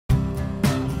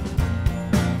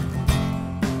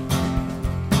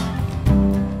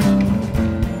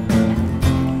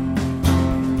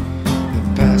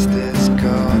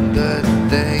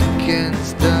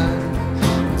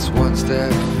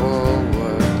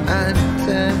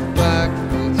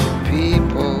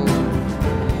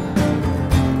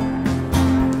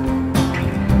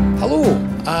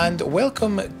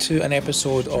welcome to an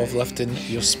episode of Lifting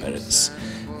Your Spirits.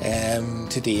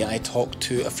 Today I talked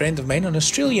to a friend of mine, an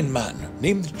Australian man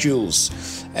named Jules.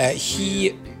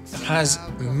 He has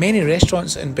many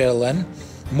restaurants in Berlin,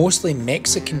 mostly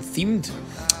Mexican themed,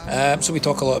 so we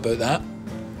talk a lot about that.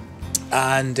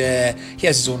 And he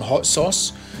has his own hot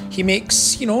sauce. He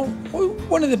makes, you know,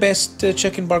 one of the best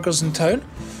chicken burgers in town.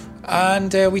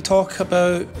 And we talk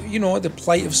about, you know, the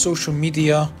plight of social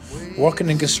media,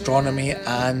 working in gastronomy,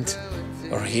 and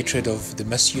our hatred of the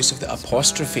misuse of the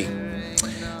apostrophe.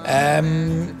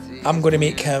 I'm going to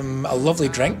make him a lovely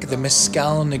drink, the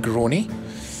Mezcal Negroni.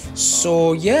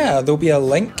 So yeah, there'll be a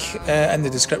link in the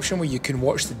description where you can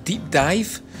watch the deep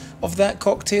dive of that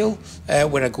cocktail,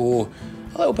 where I go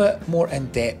a little bit more in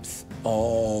depth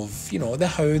of, you know, the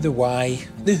how, the why,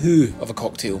 the who of a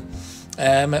cocktail.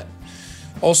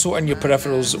 Also in your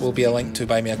peripherals will be a link to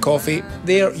buy me a coffee.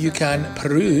 There you can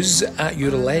peruse at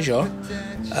your leisure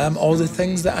all the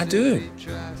things that I do.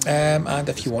 And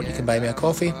if you want, you can buy me a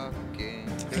coffee.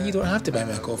 And you don't have to buy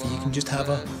me a coffee, you can just have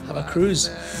a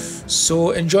cruise. So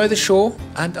enjoy the show,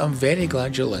 and I'm very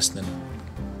glad you're listening.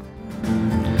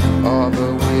 All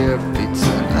the weird beats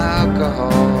and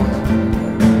alcohol.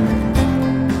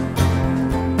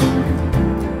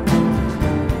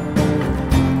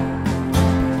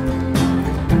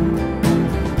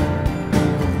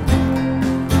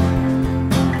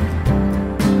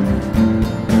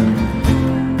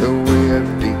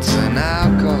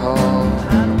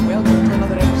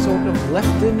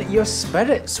 Lifting Your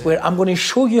Spirits, where I'm going to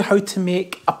show you how to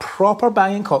make a proper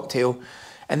banging cocktail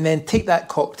and then take that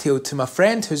cocktail to my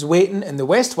friend who's waiting in the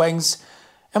West Wings,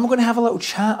 and we're going to have a little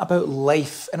chat about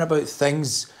life and about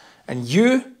things, and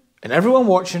you and everyone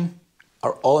watching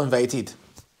are all invited.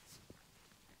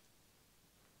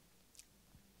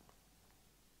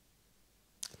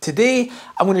 Today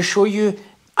I'm going to show you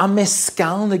a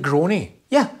Mezcal Negroni.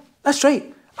 Yeah, that's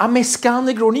right, a Mezcal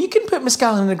Negroni. You can put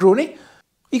Mezcal in a Negroni.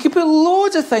 You can put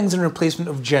loads of things in replacement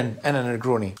of gin in a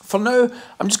Negroni. For now,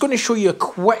 I'm just going to show you a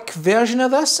quick version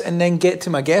of this and then get to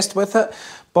my guest with it.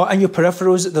 But in your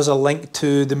peripherals, there's a link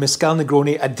to the Mezcal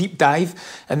Negroni, a deep dive,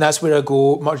 and that's where I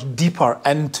go much deeper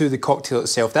into the cocktail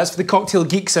itself. That's for the cocktail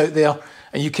geeks out there,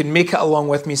 and you can make it along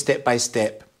with me step by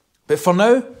step. But for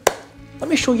now, let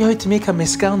me show you how to make a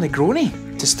Mezcal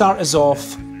Negroni. To start us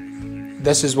off,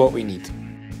 this is what we need.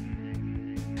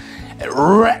 It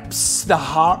rips the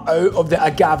heart out of the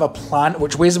agave plant,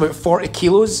 which weighs about 40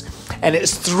 kilos, and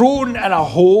it's thrown in a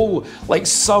hole like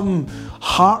some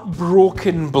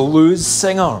heartbroken blues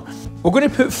singer. We're going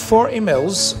to put 40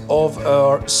 mils of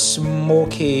our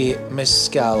smoky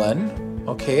mezcal in,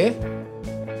 okay?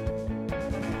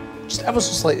 Just ever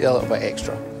so slightly a little bit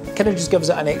extra. Kind of just gives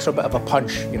it an extra bit of a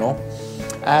punch, you know?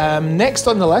 Next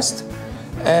on the list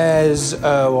is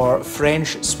our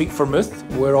French sweet vermouth.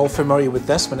 We're all familiar with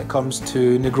this when it comes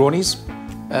to Negronis.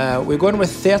 We're going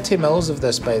with 30 mils of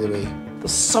this, by the way.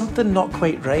 There's something not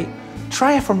quite right.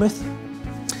 Try a vermouth.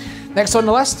 Next on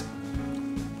the list,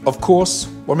 of course,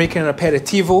 we're making an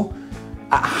aperitivo.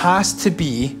 It has to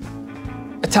be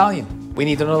Italian. We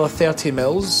need another 30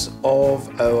 mils of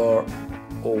our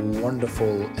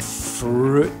wonderful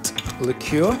fruit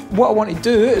liqueur. What I want to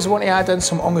do is I want to add in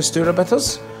some Angostura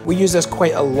bitters. We use this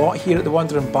quite a lot here at the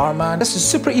Wandering Barman. This is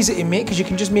super easy to make because you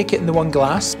can just make it in the one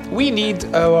glass. We need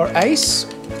our ice.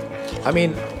 I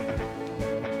mean,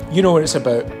 you know what it's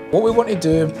about. What we want to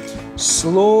do,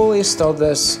 slowly stir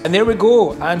this, and there we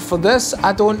go. And for this,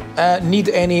 I don't need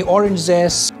any orange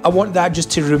zest. I want that just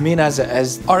to remain as it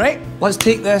is. All right, let's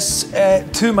take this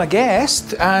to my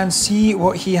guest and see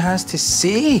what he has to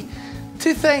say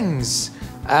to things.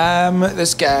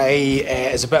 This guy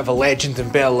is a bit of a legend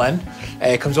in Berlin.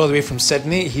 Comes all the way from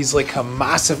Sydney. He's like a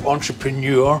massive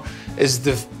entrepreneur, is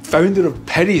the founder of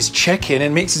Piri's Chicken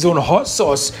and makes his own hot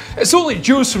sauce. It's only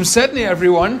Jules from Sydney,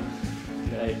 everyone.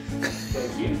 Right.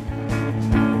 Thank you.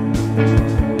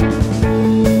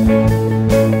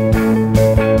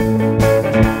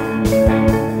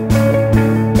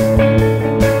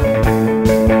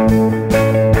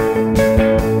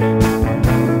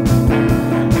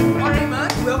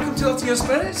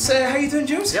 How you doing,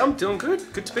 Jules? Yeah, I'm doing good.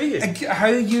 Good to be here. How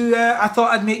you? I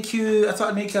thought I'd make you a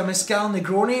Mezcal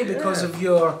Negroni because of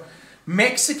your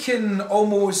Mexican,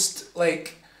 almost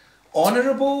like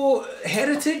honourable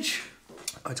heritage.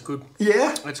 That's good.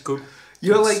 Yeah, that's good.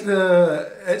 You're like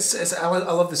the. I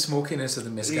love the smokiness of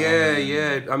the mezcal. Yeah,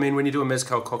 yeah. I mean, when you do a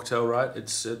mezcal cocktail, right?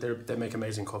 It's they make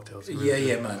amazing cocktails. Really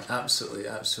yeah, man. Absolutely,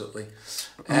 absolutely.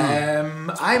 I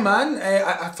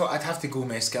thought I'd have to go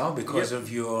mezcal because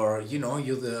of your, you know,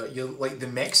 you're like the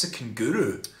Mexican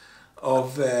guru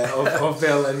of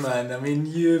Berlin, man. I mean,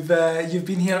 you've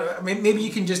been here. I mean, maybe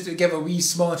you can just give a wee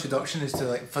small introduction as to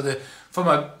like for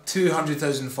my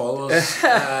 200,000 followers.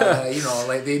 You know,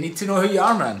 like they need to know who you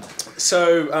are, man.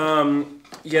 So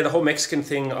yeah, the whole Mexican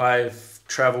thing. I've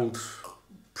travelled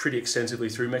pretty extensively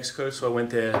through Mexico. So I went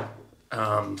there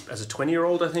as a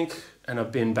 20-year-old, I think, and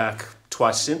I've been back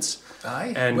twice since.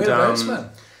 Aye. And whereabouts, man?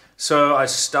 So I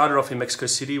started off in Mexico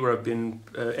City, where I've been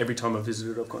every time I've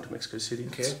visited. I've gone to Mexico City.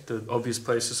 Okay. It's the obvious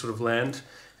place to sort of land.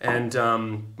 And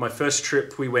my first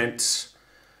trip, we went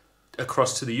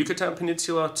across to the Yucatan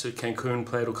Peninsula, to Cancun,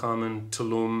 Playa del Carmen,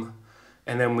 Tulum,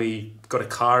 and then we got a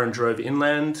car and drove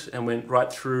inland and went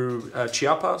right through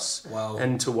Chiapas. Wow.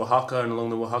 And to Oaxaca and along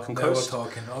the Oaxacan coast. Now we're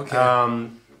talking. Okay.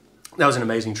 That was an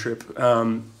amazing trip,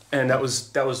 and that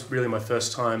was really my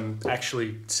first time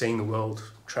actually seeing the world,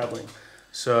 traveling.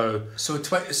 So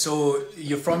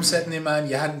you're from Sydney, man.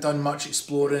 You hadn't done much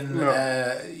exploring.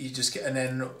 No. You just get, and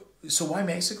then so why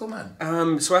Mexico,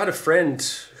 man? So I had a friend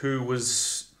who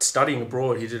was studying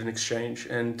abroad. He did an exchange,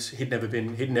 and he'd never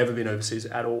been overseas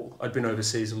at all. I'd been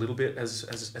overseas a little bit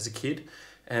as a kid,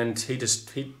 and he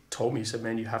told me, he said,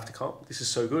 "Man, you have to come. This is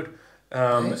so good."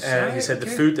 Yes, and right, he said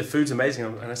okay. the food's amazing,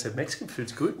 and I said, Mexican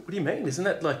food's good? What do you mean? Isn't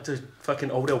that like the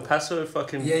fucking old El Paso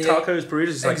fucking tacos, burritos?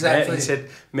 He's like, Exactly. man. He said,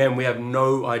 man, we have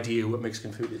no idea what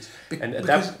Mexican food is.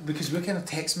 Because we're kind of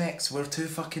Tex-Mex, we're too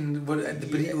fucking the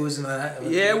burritos and that.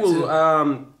 Yeah,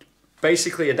 well,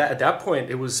 basically at that point,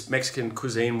 it was Mexican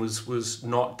cuisine was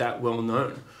not that well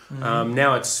known. Mm-hmm.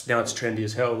 Now it's trendy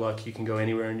as hell. Like you can go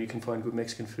anywhere and you can find good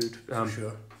Mexican food. For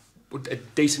sure.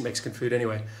 Decent Mexican food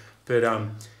anyway, but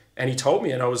and he told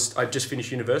me, and I'd just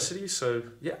finished university, so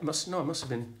yeah, I must have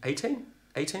been 18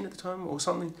 at the time or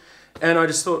something, and I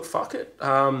just thought, fuck it.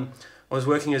 I was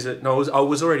working I was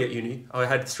already at uni. I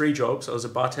had 3 jobs. I was a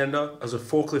bartender. I was a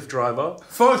forklift driver.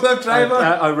 Forklift driver.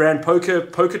 I ran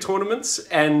poker tournaments,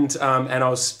 and I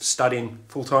was studying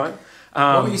full time.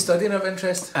 What were you studying of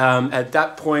interest? At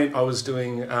that point, I was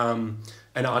doing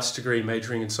an arts degree,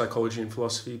 majoring in psychology and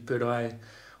philosophy, but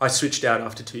I switched out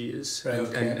after 2 years, right,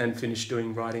 and finished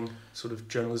doing writing, sort of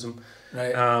journalism.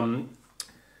 Right.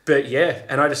 But yeah,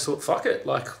 and I just thought, fuck it,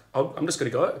 like I'm just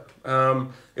gonna go.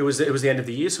 It was the end of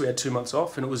the year, so we had 2 months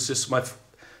off, and it was just my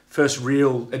first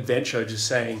real adventure. Just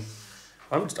saying,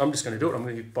 I'm just gonna do it. I'm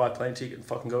gonna buy a plane ticket and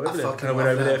fucking go over there. And I went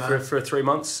over there for 3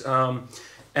 months.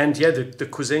 And yeah, the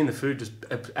cuisine, the food just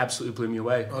absolutely blew me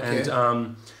away. Okay.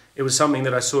 And it was something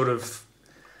that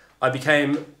I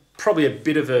became probably a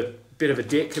bit of a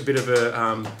dick, a bit of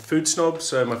a food snob.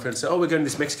 So my friends said, "Oh, we're going to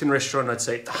this Mexican restaurant," and I'd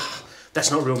say, "That's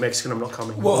not real Mexican. I'm not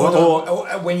coming." Or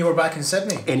when you were back in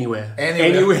Sydney? Anywhere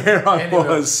I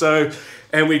was. So,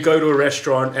 and we'd go to a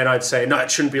restaurant, and I'd say, "No, it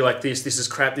shouldn't be like this. This is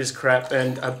crap. This is crap,"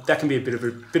 and that can be a bit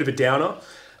of a downer.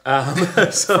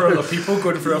 So, for other people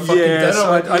going for a fucking dinner.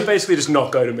 So I basically just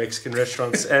not go to Mexican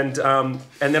restaurants, and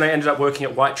then I ended up working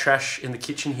at White Trash in the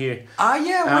kitchen here.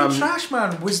 White Trash,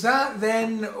 man. Was that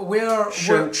then where?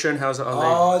 Schönhauser Allee.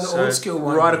 Oh, the old school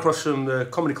one. Right across from the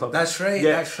comedy club. That's right.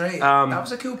 Yeah. That's right. That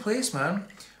was a cool place, man.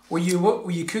 Were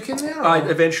you cooking there? Or? I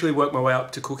eventually worked my way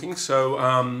up to cooking. So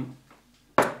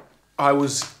I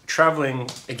was traveling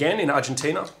again in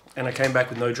Argentina, and I came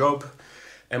back with no job.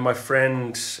 And my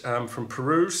friend from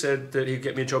Peru said that he'd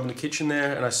get me a job in the kitchen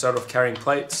there, and I started off carrying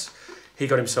plates. He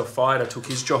got himself fired. I took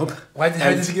his job. How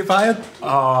did he get fired?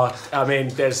 I mean,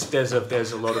 there's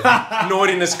a lot of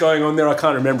naughtiness going on there. I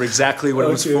can't remember exactly what it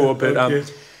was for,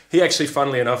 but he actually,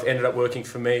 funnily enough, ended up working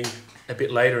for me a bit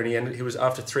later, and he was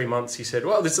after 3 months. He said,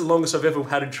 "Well, this is the longest I've ever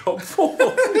had a job for."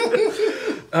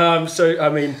 So I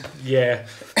mean, yeah.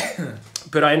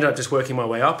 But I ended up just working my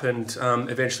way up, and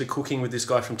eventually cooking with this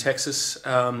guy from Texas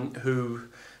who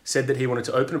said that he wanted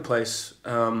to open a place,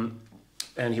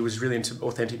 and he was really into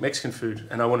authentic Mexican food,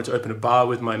 and I wanted to open a bar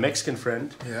with my Mexican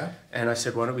friend. Yeah. And I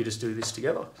said, why don't we just do this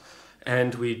together?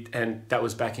 And that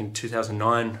was back in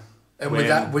 2009.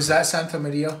 And was that Santa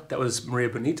Maria? That was Maria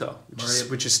Bonita,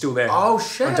 which is still there. Oh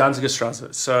shit! On Danziger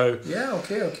Straße. So yeah,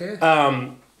 okay.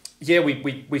 Yeah,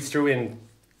 we threw in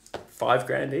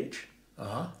 $5,000 each.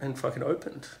 And fucking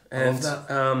opened. And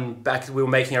back we were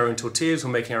making our own tortillas, we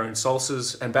were making our own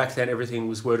salsas, and back then everything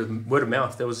was word of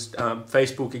mouth. There was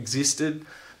Facebook existed,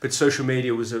 but social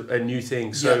media was a new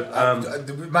thing. So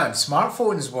man,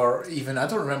 smartphones were even. I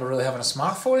don't remember really having a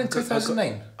smartphone in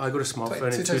 2009. I got a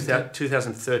smartphone in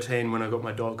 2013 when I got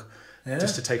my dog. Yeah.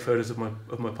 Just to take photos of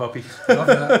my puppy. Love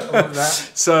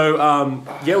that. So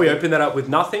we opened that up with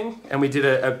nothing, and we did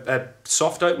a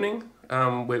soft opening.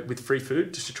 With free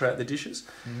food, just to try out the dishes.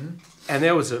 Mm-hmm. And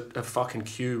there was a fucking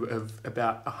queue of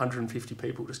about 150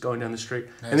 people just going down the street.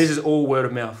 Nice. And this is all word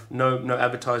of mouth. No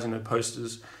advertising, no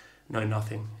posters, know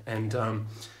nothing. And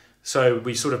so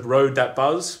we sort of rode that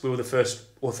buzz. We were the first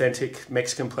authentic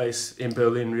Mexican place in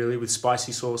Berlin, really, with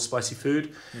spicy sauce, spicy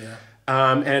food. Yeah.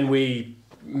 And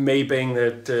me being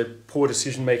the poor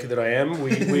decision maker that I am,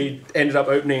 we ended up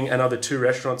opening another 2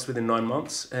 restaurants within 9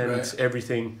 months, and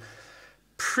everything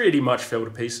pretty much fell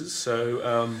to pieces.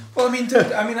 So well, I mean,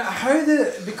 dude, I mean,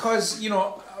 because, you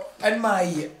know, in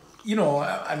my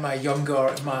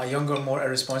younger, more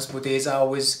irresponsible days, I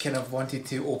always kind of wanted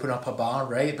to open up a bar,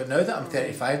 right? But now that I'm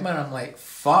 35, man, I'm like,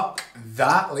 fuck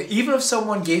that. Like, even if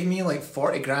someone gave me like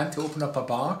 40 grand to open up a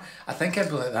bar, I think I'd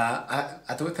be like that.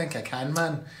 I don't think I can,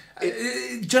 man.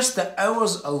 Just the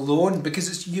hours alone,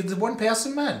 because you're the one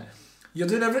person, man. You're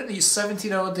doing everything. You're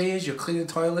 17-hour days. You're cleaning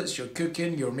toilets. You're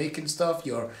cooking. You're making stuff.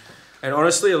 And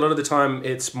honestly, a lot of the time,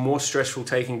 it's more stressful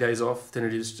taking days off than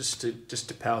it is just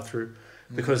to power through.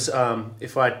 Because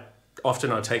if I'd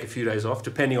take a few days off,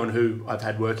 depending on who I've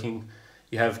had working.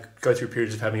 You go through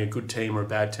periods of having a good team or a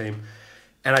bad team,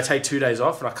 and I take 2 days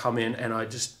off, and I come in and I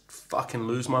just fucking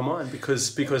lose my mind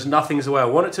because nothing's the way I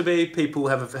want it to be. People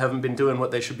haven't been doing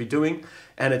what they should be doing,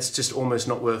 and it's just almost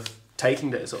not worth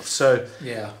taking days off. So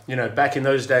you know, back in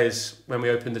those days when we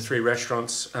opened the 3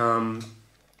 restaurants,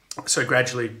 so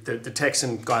gradually the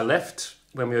Texan guy left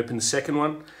when we opened the second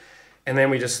one. And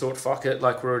then we just thought, fuck it,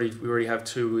 like we already have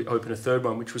 2, we open a third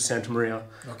one, which was Santa Maria.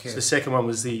 Okay. So the second one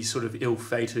was the sort of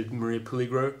ill-fated Maria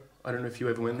Peligro. I don't know if you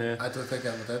ever went there. I don't think I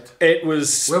ever did. It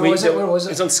was... Where was it? It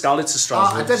was on Skalitzer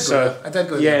Straße. I did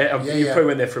go there. Yeah, you probably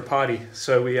went there for a party.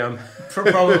 So we...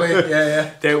 Probably, yeah.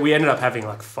 There, we ended up having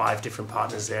like 5 different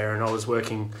partners there, and I was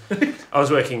working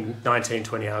 19,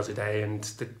 20 hours a day, and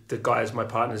the guys, my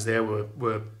partners there,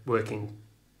 were working...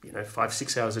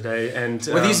 5-6 hours a day, and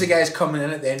were these the guys coming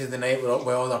in at the end of the night with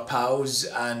all their pals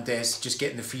and just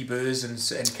getting the free booze and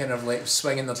kind of like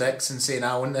swinging their dicks and saying,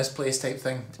 "I own this place" type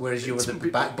thing? Whereas you were the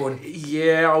backbone.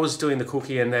 Yeah, I was doing the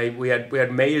cookie, and we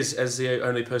had me as the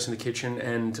only person in the kitchen,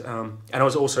 and I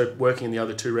was also working in the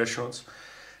other 2 restaurants,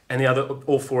 and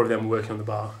all 4 of them were working on the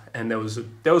bar, and there was a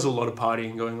lot of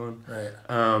partying going on. Right.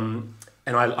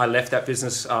 And I left that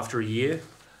business after a year.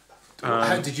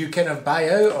 How did you kind of buy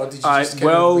out, or did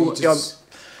you just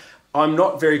I'm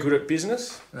not very good at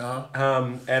business. Uh-huh.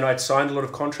 And I'd signed a lot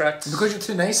of contracts. Because you're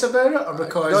too nice about it, or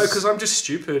because... No, because I'm just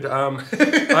stupid. I was trying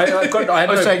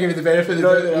to give you the benefit of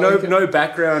the doubt. No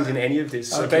background in any of this.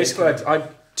 So basically, okay. I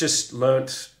just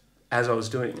learnt as I was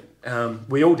doing it.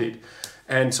 We all did.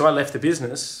 And so I left the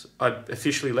business. I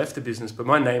officially left the business, but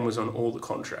my name was on all the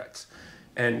contracts.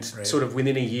 And sort of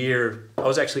within a year, I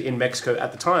was actually in Mexico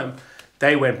at the time.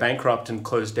 They went bankrupt and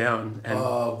closed down,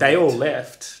 and they all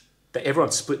left.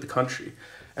 Everyone split the country,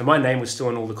 and my name was still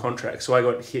on all the contracts. So I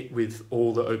got hit with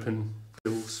all the open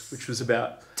bills, which was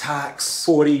about tax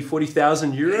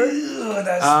 40,000 euro. Ew,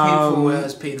 that's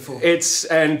painful. That's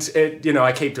painful.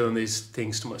 I keep doing these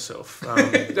things to myself.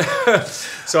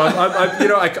 So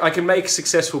I can make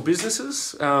successful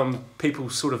businesses. People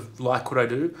sort of like what I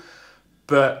do.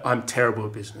 But I'm terrible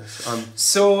at business. You're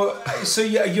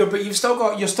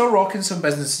still rocking some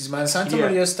businesses, man. Santa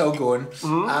Maria's still going,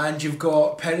 and you've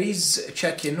got Piri's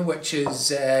Chicken, which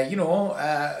is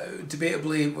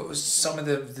debatably what was some of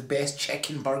the best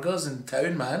chicken burgers in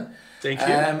town, man. Thank you.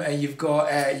 And you've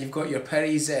got your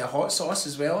Piri's hot sauce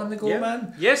as well on the go,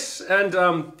 man. Yes, and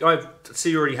I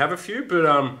see you already have a few, but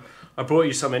I brought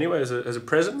you some anyway as a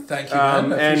present. Thank you,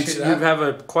 man. I appreciate that. You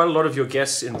have quite a lot of your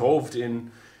guests involved in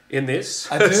this.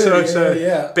 I do,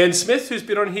 yeah. Ben Smith, who's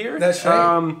been on here. That's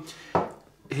right.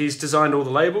 He's designed all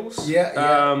the labels.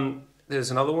 Yeah.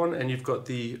 There's another one, and you've got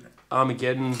the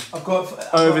Armageddon I've got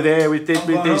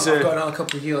these. I've got another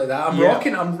couple here like that. I'm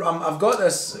rocking. I've got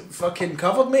this fucking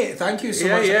covered, mate. Thank you so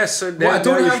much. Yeah. So now, I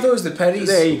don't have those. The Piri's.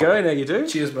 There you go. Now you do.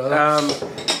 Cheers, brother.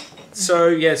 So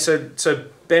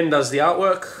Ben does the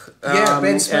artwork.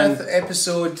 Ben Smith,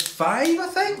 episode 5, I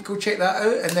think. Go check that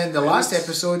out. And then the last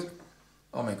episode.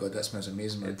 Oh my god, that smells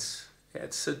amazing, man.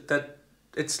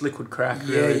 It's liquid crack.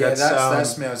 Really. That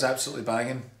smells absolutely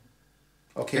banging.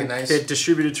 Okay, nice. They're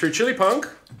distributed through Chili Punk.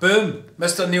 Boom,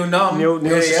 Mr. Neil Num. Neil's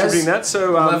distributing that.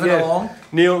 So living along.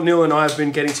 Neil and I have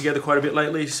been getting together quite a bit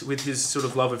lately with his sort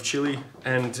of love of chili,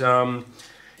 and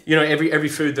every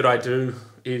food that I do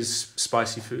is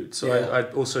spicy food. So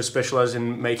I also specialize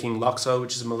in making laksa,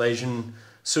 which is a Malaysian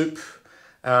soup.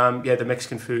 The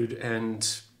Mexican food and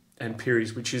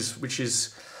Piri's, which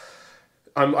is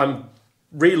I'm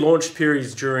relaunched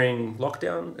Piri's during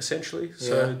lockdown, essentially.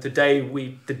 So the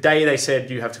day they said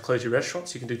you have to close your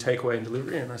restaurants, you can do takeaway and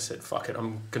delivery, and I said, fuck it,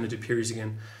 I'm going to do Piri's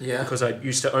again. Yeah. Because I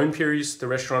used to own Piri's, the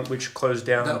restaurant, which closed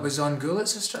down. That was on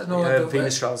Goulet's Street? No,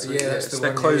 Venus Charles. Yeah, that's the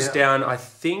one. That closed down, I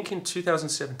think, in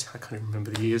 2017. I can't even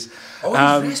remember the years.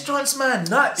 Oh, these restaurants, man,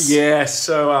 nuts. Yeah,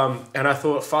 so, and I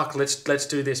thought, fuck, let's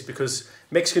do this, because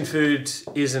Mexican food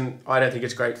I don't think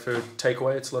it's great for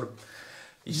takeaway. It's a lot of...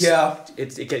 Yeah,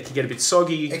 it can get a bit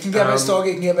soggy. It can get a bit soggy.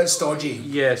 It can get a bit stodgy.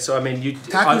 Yeah, so I mean,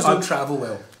 tacos don't travel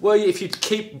well. Well, if you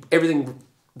keep everything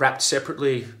wrapped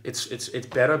separately, it's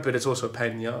better, but it's also a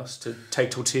pain in the ass to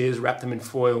take tortillas, wrap them in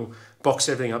foil, box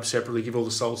everything up separately, give all the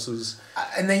salsas.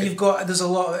 And then there's a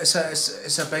lot.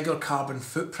 It's a bigger carbon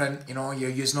footprint. You know,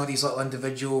 you're using all these little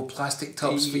individual plastic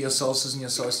tubs for your salsas and your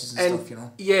sauces and stuff. You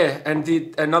know. Yeah, and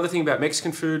another thing about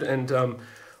Mexican food, and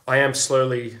I am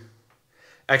slowly.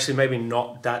 Actually, maybe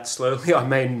not that slowly. I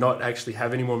may not actually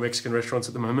have any more Mexican restaurants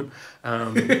at the moment.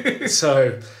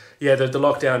 So, yeah, the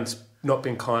lockdown's not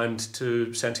been kind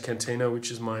to Santa Cantina, which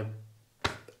is my,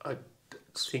 I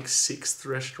think, 6th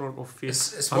restaurant or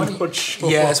 5th. I'm not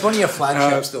sure. Yeah, it's one of your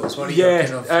flagships, though. It's one of your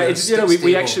kind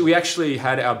of we actually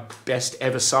had our best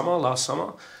ever summer last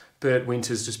summer, but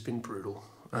winter's just been brutal.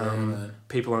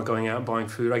 People aren't going out and buying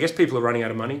food. I guess people are running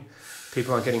out of money.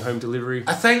 People aren't getting home delivery.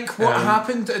 I think what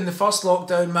happened in the first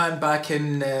lockdown, man, back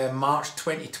in March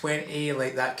 2020,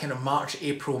 like that kind of March,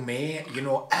 April, May, you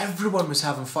know, everyone was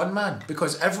having fun, man,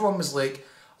 because everyone was like,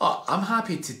 oh, I'm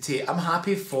happy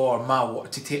for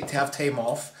to have time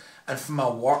off and for my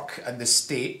work and the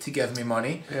state to give me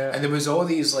money. Yeah. And there was all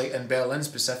these, like, in Berlin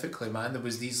specifically, man, there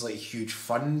was these, like, huge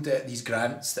these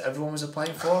grants that everyone was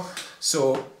applying for.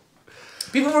 So...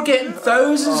 people were getting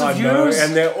thousands of euros.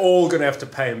 And they're all going to have to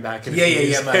pay him back.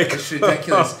 Yeah, man. It's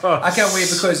ridiculous. I can't wait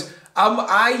because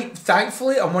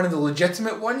thankfully, I'm one of the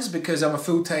legitimate ones because I'm a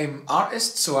full-time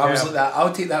artist. So I was like that.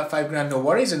 I'll take that $5,000, no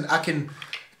worries. And I can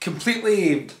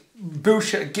completely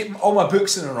bullshit, get all my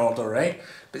books in an order, right?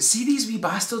 But see these wee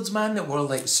bastards, man, that were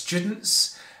like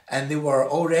students and they were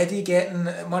already getting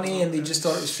money and they just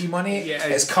thought it was free money. Yeah,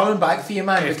 it's coming back for you,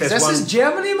 man, because this is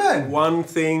Germany, man. One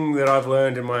thing that I've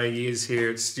learned in my years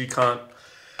here, it's you can't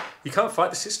fight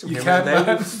the system. You can't,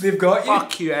 man. They've got you.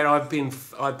 Fuck you, and I've been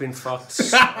fucked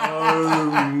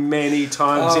so many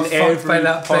times in every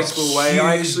possible way.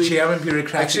 I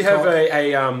actually have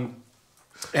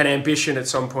an ambition at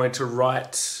some point to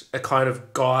write a kind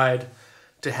of guide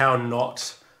to how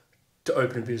not to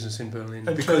open a business in Berlin,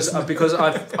 because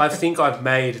I think I've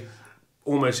made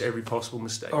almost every possible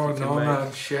mistake. Oh no,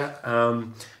 man, shit.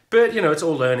 But you know, it's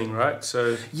all learning, right?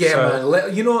 So man,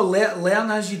 learn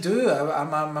as you do.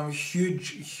 I'm a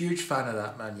huge fan of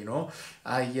that, man. You know,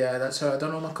 that's how I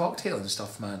done all my cocktail and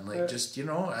stuff, man. Like just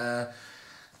didn't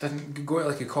go to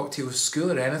like a cocktail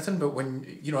school or anything. But when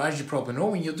as you probably know,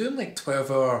 when you're doing like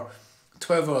 12 hour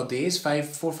days, 4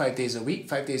 or 5 days a week,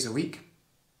 5 days a week.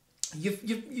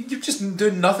 You're just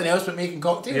doing nothing else but making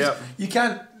cocktails. Yeah. You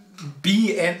can't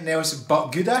be anything else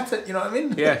but good at it. You know what I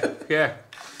mean? Yeah.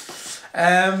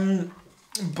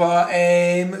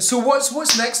 So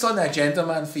what's next on the agenda,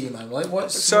 man, for you, man? Like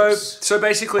so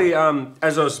basically,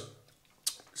 as I was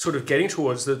sort of getting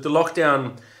towards the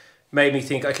lockdown, made me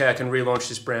think, okay, I can relaunch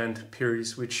this brand,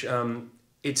 Piri's, which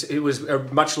it was a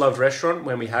much loved restaurant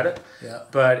when we had it. Yeah.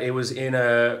 But it was in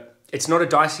it's not a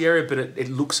dicey area, but it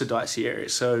looks a dicey area.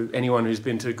 So anyone who's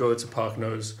been to Görlitzer Park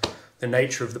knows the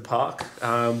nature of the park.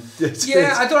 I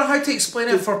don't know how to explain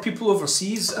it for people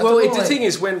overseas. The thing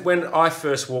is, when I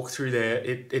first walked through there,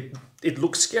 it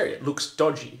looks scary. It looks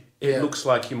dodgy. It looks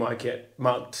like you might get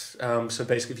mugged. So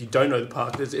basically, if you don't know the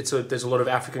park, there's a lot of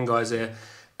African guys there.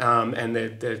 And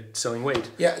they're selling weed.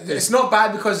 Yeah, it's not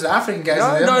bad because the African guys.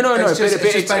 No. It's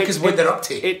just bad because what they're up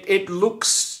to. It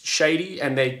looks shady,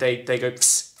 and they go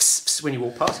pss, pss, pss when you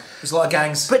walk past. There's a lot of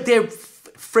gangs, but they're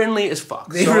friendly as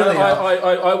fuck. They really are.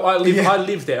 I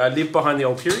live there. I live behind the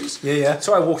old Piri's. Yeah.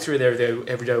 So I walk through there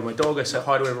every day with my dog. I say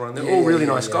hi to everyone. They're all really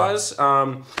nice guys.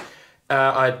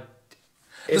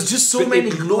 There's just so many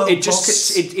little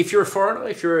pockets. If you're a foreigner,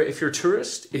 if you're a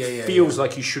tourist, it feels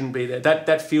like you shouldn't be there.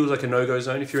 That feels like a no-go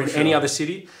zone. If you're in any other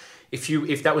city,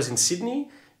 if that was in Sydney,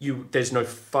 there's no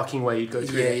fucking way you'd go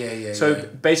through there. So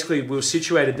basically, we were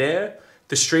situated there.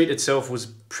 The street itself was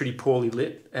pretty poorly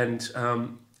lit, and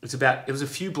it was a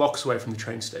few blocks away from the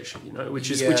train station.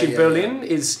 Which in Berlin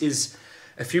is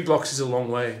a few blocks is a long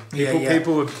way. Yeah,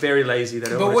 People are very lazy. They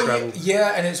don't want to travel.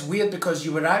 And it's weird because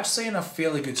you were actually in a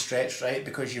fairly good stretch, right?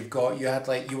 Because you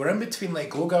were in between like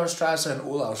Glogauerstrasse and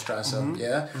Olalstrasse,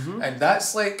 and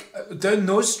that's like down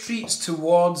those streets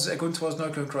going towards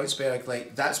Neukölln-Kreuzberg,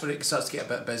 like that's where it starts to get a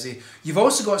bit busy. You've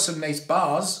also got some nice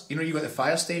bars. You know, you've got the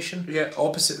fire station. Yeah.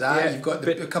 Opposite that, you've got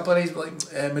a couple of nice like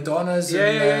Madonnas.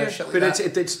 Shit like but that.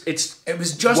 it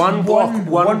was just one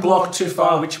block too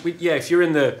far. If you're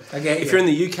in the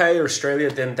UK or Australia,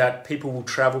 then that people will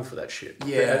travel for that shit.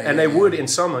 They would in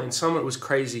summer. In summer it was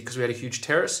crazy because we had a huge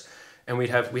terrace, and we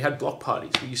had block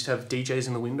parties. We used to have DJs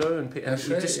in the window, and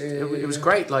it was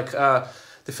great. Like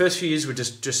the first few years were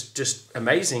just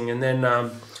amazing, and then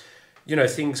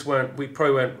things weren't.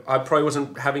 I probably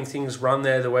wasn't having things run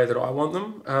there the way that I want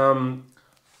them.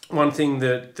 One thing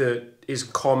that is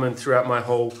common throughout my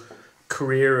whole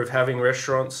career of having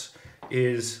restaurants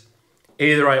is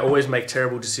either I always make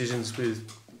terrible decisions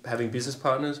with having business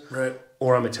partners, right,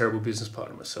 or I'm a terrible business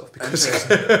partner myself. Because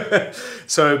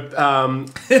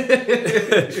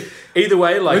either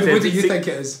way, like what do you think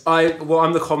it is?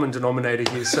 I'm the common denominator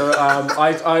here. So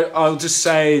I'll just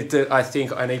say that I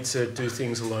think I need to do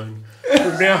things alone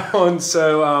from now on.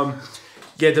 So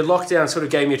the lockdown sort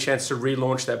of gave me a chance to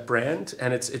relaunch that brand,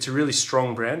 and it's a really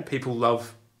strong brand. People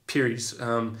love Piri's.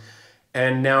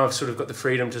 And now I've sort of got the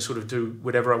freedom to sort of do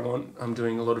whatever I want. I'm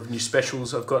doing a lot of new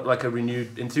specials. I've got like a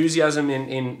renewed enthusiasm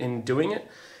in doing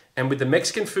it. And with the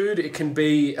Mexican food, it can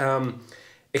be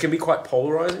quite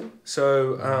polarizing.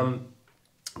 So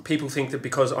people think that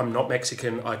because I'm not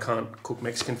Mexican, I can't cook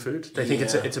Mexican food. They think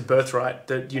it's a birthright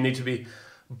that you need to be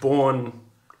born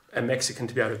a Mexican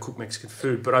to be able to cook Mexican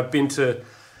food. But I've been to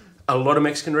a lot of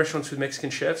Mexican restaurants with Mexican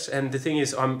chefs, and the thing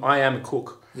is, I am a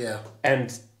cook. Yeah.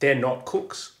 And they're not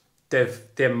cooks.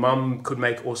 Their mum could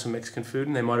make awesome Mexican food,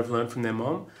 and they might have learned from their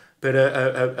mum. But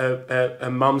a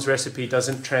mum's recipe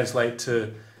doesn't translate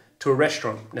to a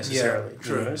restaurant necessarily. Yeah,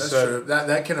 true. That's true.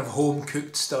 That kind of home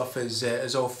cooked stuff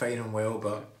is all fine and well,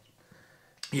 but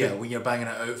when you're banging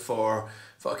it out for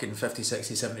fucking 50,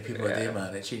 60, 70 people a day,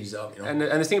 man, it changes it up. You know. And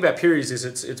the thing about Piri's is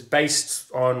it's based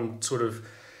on sort of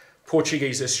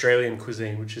Portuguese Australian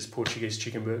cuisine, which is Portuguese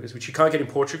chicken burgers, which you can't get in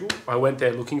Portugal. I went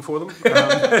there looking for them.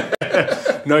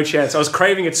 No chance. I was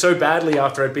craving it so badly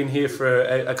after I'd been here for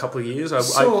a couple of years. I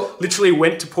literally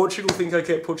went to Portugal thinking I'd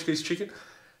get Portuguese chicken.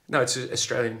 No, it's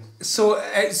Australian. So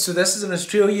this is an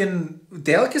Australian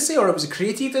delicacy, or it was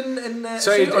created in the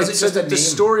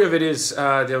story of it is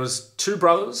there was two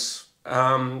brothers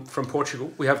from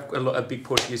Portugal. We have a big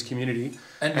Portuguese community.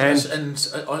 In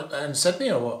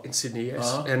Sydney or what? In Sydney,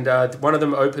 yes. Uh-huh. And one of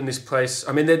them opened this place.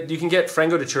 I mean, you can get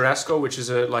frango de churrasco, which is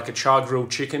like a char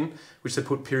grilled chicken, which they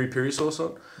put piri sauce on.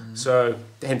 Mm-hmm. So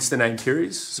hence the name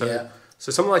Piri's. So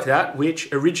something like that,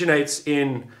 which originates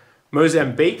in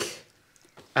Mozambique,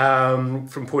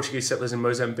 from Portuguese settlers in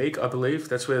Mozambique, I believe.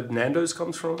 That's where Nando's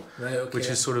comes from. Right, okay. Which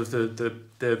is sort of the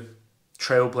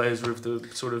trailblazer of the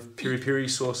sort of piri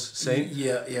sauce scene.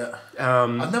 Yeah.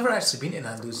 I've never actually been to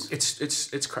Nando's.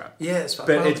 It's crap. Yeah, it's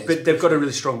but they've got a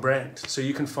really strong brand, so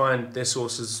you can find their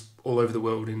sauces all over the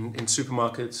world in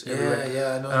supermarkets. Everywhere.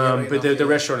 Yeah, I know. But the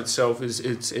restaurant itself is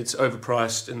it's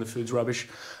overpriced and the food's rubbish.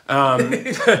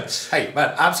 Hey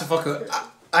man, absolutely.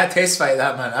 I testify to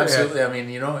that, man. Absolutely. Yeah. I mean,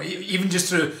 even just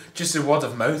through word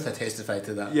of mouth, I testify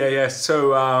to that. Yeah.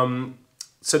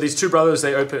 So these two brothers,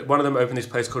 one of them opened this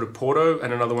place called a Porto,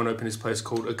 and another one opened this place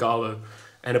called a Gallo.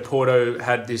 And a Porto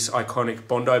had this iconic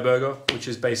Bondi burger, which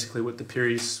is basically what the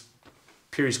Piri's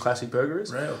classic burger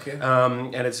is. Right. Okay.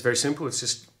 And it's very simple. It's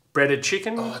just breaded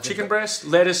chicken breast,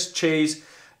 lettuce, cheese,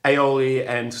 aioli,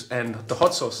 and the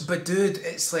hot sauce. But dude,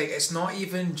 it's not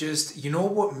even just,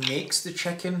 what makes the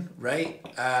chicken, right?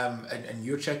 And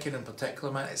your chicken in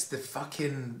particular, man, it's the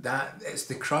it's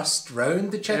the crust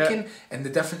round the chicken and the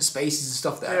different spices and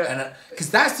stuff that are in it.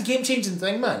 Because that's the game changing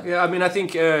thing, man. Yeah, I mean, I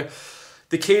think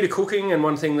the key to cooking, and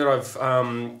one thing that I've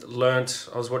learnt,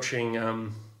 I was watching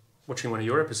one of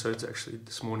your episodes actually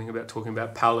this morning about talking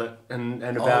about palate and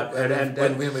about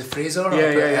and with Fraser.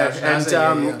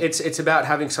 It's about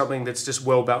having something that's just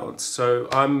well balanced. So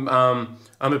I'm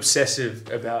obsessive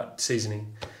about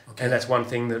seasoning, and that's one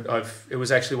thing that it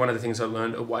was actually one of the things I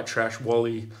learned at White Trash.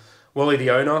 Wally, the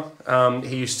owner,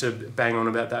 he used to bang on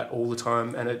about that all the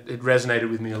time, and it resonated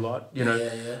with me a lot.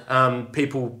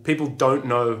 People don't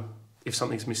know if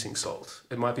something's missing salt.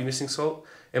 It might be missing salt.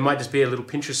 It might just be a little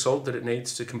pinch of salt that it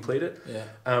needs to complete it. Yeah.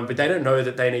 But they don't know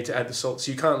that they need to add the salt,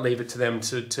 so you can't leave it to them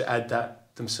to add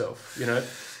that themselves.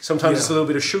 Sometimes it's a little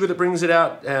bit of sugar that brings it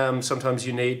out. Sometimes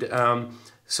you need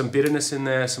some bitterness in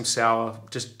there, some sour,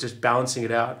 just balancing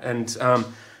it out. And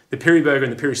the Piri burger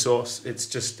and the Piri sauce, it's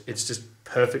just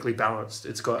perfectly balanced.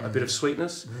 It's got a bit of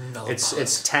sweetness.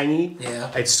 It's tangy.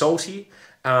 Yeah. It's salty.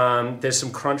 There's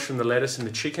some crunch from the lettuce and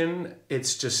the chicken.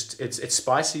 It's just it's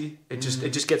spicy. It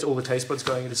just gets all the taste buds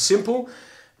going. It is simple.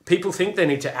 People think they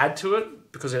need to add to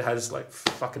it because it has like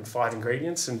fucking 5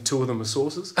 ingredients and 2 of them are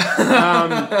sauces.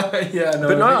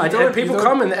 But no, people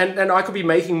come and I could be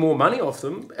making more money off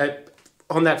them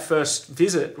on that first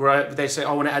visit where they say,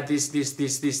 I want to add this,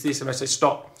 and I say,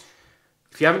 stop.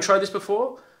 If you haven't tried this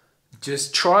before,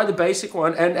 just try the basic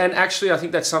one. And actually, I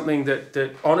think that's something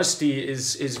that honesty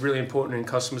is really important in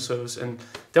customer service, and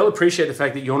they'll appreciate the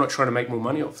fact that you're not trying to make more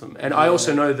money off them. And I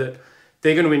also know that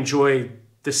they're going to enjoy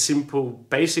the simple,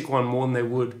 basic one more than they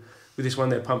would with this one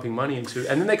they're pumping money into,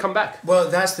 and then they come back. Well,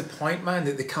 that's the point, man,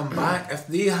 that they come back. If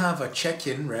they have a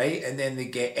chicken, right, and then they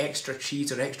get extra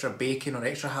cheese or extra bacon or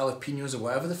extra jalapenos or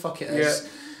whatever the fuck it is,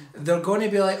 they're going to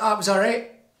be like, oh, it was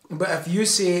alright. But if you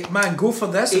say, man, go for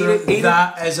this,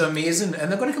 that is amazing,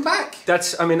 and they're going to come back.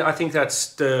 I think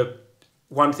that's the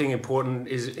one thing important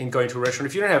is in going to a restaurant.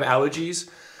 If you don't have allergies,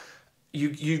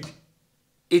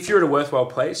 if you're at a worthwhile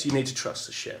place, you need to trust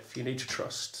the chef. You need to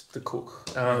trust the cook.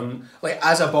 Like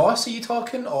as a boss, are you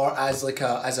talking, or as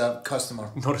a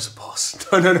customer? Not as a boss.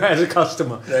 No, as a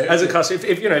customer. Right, as a customer.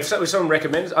 If someone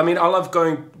recommends, I love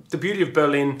going. The beauty of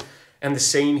Berlin and the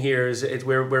scene here is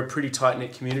we're a pretty tight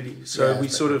knit community. So we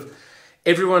sort of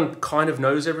everyone kind of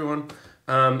knows everyone.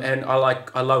 And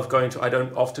I love going to. I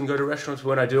don't often go to restaurants, but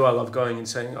when I do, I love going and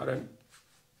saying I don't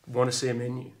want to see a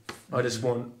menu. I just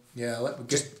want. Yeah,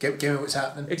 give me what's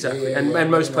happening. Exactly, and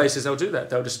most places they'll do that.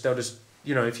 They'll just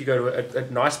if you go to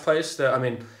a nice place,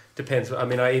 depends. I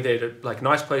either eat at like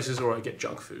nice places or I get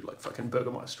junk food like fucking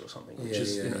Burgermeister or something.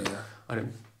 I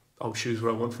don't. I'll choose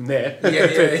what I want from there. But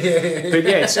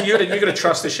yeah, so you got to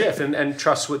trust the chef and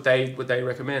trust what they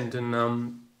recommend. And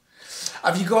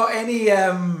have you got any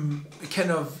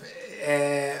kind of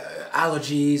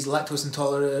allergies, lactose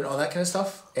intolerant, all that kind of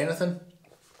stuff? Anything?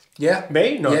 Yeah.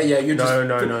 Me? No. Yeah. You're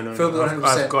no. Filled with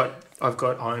 100%. I've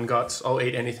got iron guts. I'll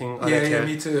eat anything.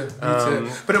 Me too.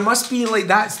 But it must be like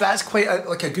that's quite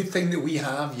a good thing that we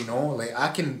have. Like I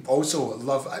can also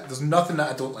love. There's nothing that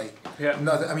I don't like. Yeah.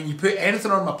 Nothing. You put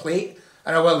anything on my plate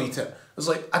and I will eat it. It's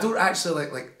like I don't actually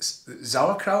like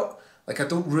sauerkraut. Like I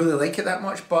don't really like it that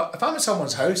much. But if I'm at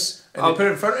someone's house and they put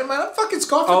it in front of me, man, I'm fucking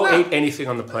scoffing. I'll eat anything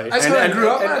on the plate. That's how I grew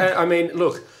up, man.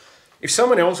 Look, if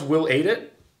someone else will eat it,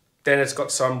 then it's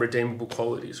got some redeemable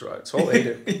qualities, right? So I'll eat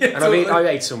it. And totally. I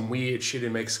ate some weird shit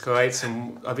in Mexico.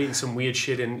 I've eaten some weird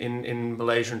shit in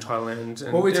Malaysia and Thailand.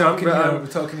 And, what are we talking here? We're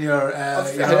talking here.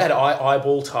 I've had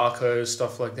eyeball tacos,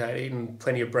 stuff like that. Eaten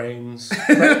plenty of brains.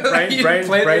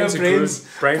 Brains are good.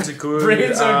 Brains are good.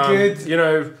 Brains are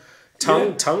good.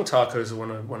 Tongue tacos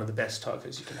are one of the best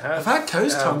tacos you can have. I've had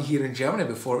cow's tongue here in Germany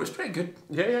before. It was pretty good.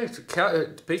 Yeah.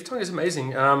 Beef tongue is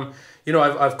amazing.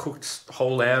 I've cooked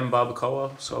whole lamb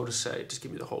barbacoa, so I'll just say, just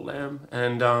give me the whole lamb,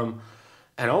 and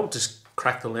I'll just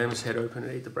crack the lamb's head open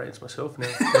and eat the brains myself now.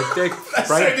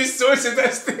 That is so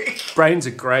sadistic. Brains are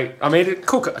great.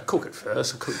 Cook it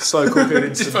first. Slow cook it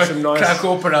in some nice. Crack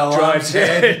open a lamb's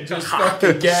head and just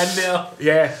fucking get in there.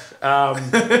 Yeah.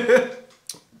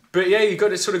 But yeah, you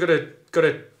got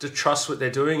to trust what they're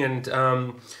doing, and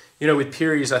with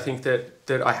Piri's, I think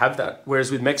that I have that. Whereas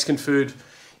with Mexican food,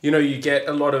 you get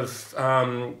a lot of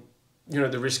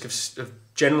the risk of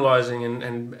generalizing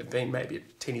and being maybe a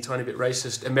teeny tiny bit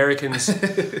racist.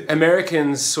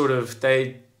 Americans sort of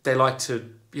they like to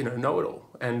know it all,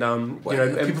 and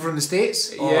people from the States.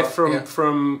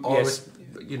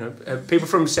 People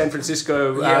from San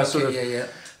Francisco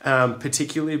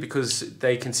particularly because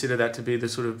they consider that to be the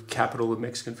sort of capital of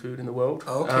Mexican food in the world.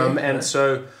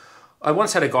 So I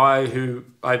once had a guy who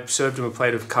I served him a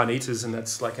plate of carnitas, and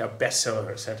that's like our best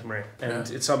seller at Santa Maria. And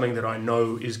it's something that I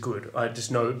know is good. I just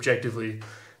know objectively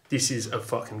this is a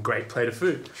fucking great plate of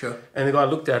food. Sure. And the guy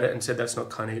looked at it and said, that's not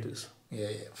carnitas. Yeah.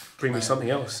 Bring me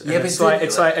something else. And yeah, it's like.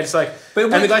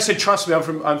 And the guy said, "Trust me,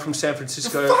 I'm from San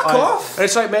Francisco." Fuck off. And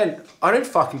it's like, man, I don't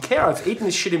fucking care. I've eaten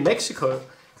this shit in Mexico,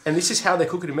 and this is how they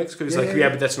cook it in Mexico. He's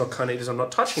but that's not carnitas. I'm not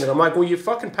touching it. I'm like, well, you're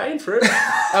fucking paying for it.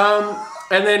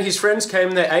 And then his friends came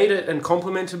and they ate it and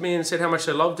complimented me and said how much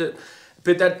they loved it.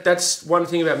 But that's one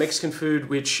thing about Mexican food,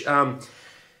 which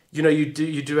you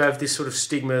do have this sort of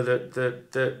stigma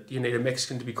that you need a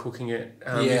Mexican to be cooking it.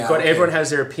 Everyone has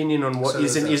their opinion on what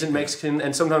is and isn't Mexican,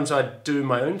 and sometimes I do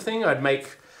my own thing.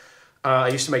 I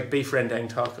used to make beef rendang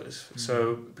tacos. Mm-hmm.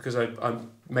 So because I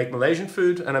make Malaysian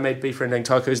food and I made beef rendang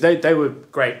tacos, they were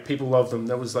great. People love them.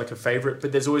 That was like a favorite.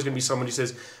 But there's always going to be someone who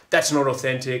says that's not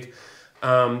authentic.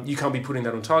 You can't be putting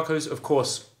that on tacos. Of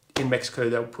course, in Mexico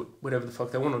they'll put whatever the fuck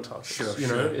they want on tacos.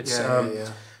 Sure.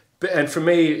 and for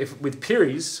me, with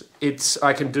Piri's,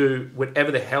 I can do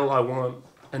whatever the hell I want,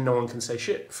 and no one can say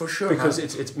shit. For sure, because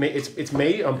it's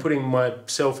me. I'm putting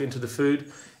myself into the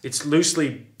food. It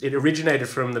originated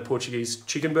from the Portuguese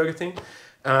chicken burger thing,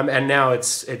 and now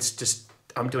it's just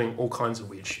I'm doing all kinds of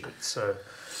weird shit. So,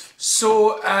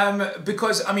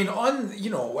 because I mean,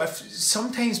 if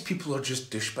sometimes people are just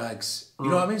douchebags. You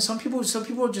know what I mean? Some people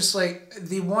are just like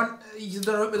they're out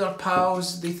with their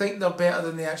pals. They think they're better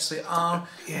than they actually are.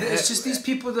 Yeah. It's just these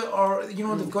people that are,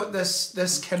 they've got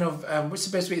this kind of what's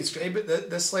the best way to describe it?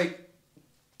 This like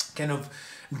kind of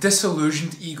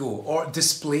disillusioned ego or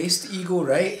displaced ego,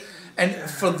 right? And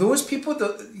for those people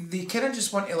that they kind of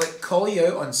just want to like call you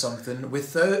out on something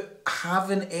without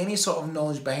having any sort of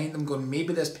knowledge behind them, going,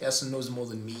 maybe this person knows more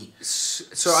than me.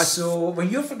 So when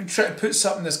you're trying to put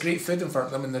something that's great food in front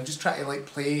of them and they're just trying to like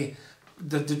play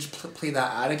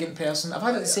that arrogant person. I've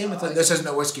had it the same with like, this isn't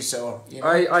a whiskey sour.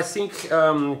 I think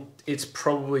it's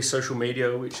probably social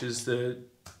media, which is the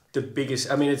biggest.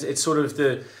 I mean, it's sort of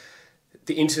the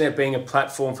internet being a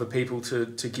platform for people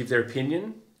to give their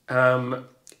opinion.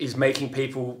 Is making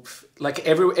people like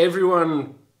everyone,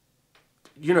 everyone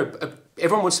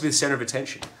wants to be the center of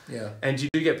attention. Yeah. And you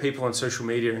do get people on social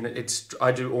media, and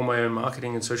I do all my own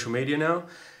marketing in social media now,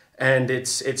 and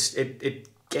it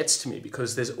gets to me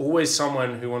because there's always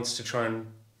someone who wants to try and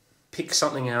pick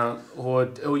something out, or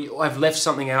I've left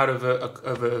something out of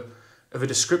a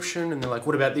description, and they're like,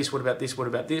 what about this? What about this? What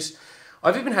about this?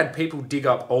 I've even had people dig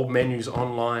up old menus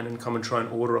online and come and try and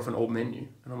order off an old menu,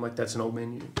 and I'm like, that's an old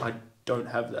menu. I don't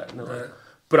have that. And they're like,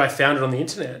 but I found it on the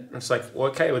internet. And it's like, well,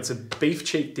 okay, well, it's a beef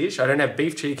cheek dish. I don't have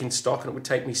beef cheek in stock, and it would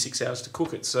take me 6 hours to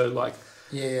cook it. So like,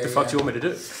 the fuck do you want me to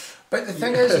do? But the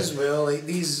thing is as well, like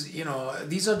these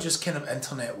are just kind of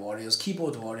internet warriors,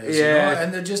 keyboard warriors,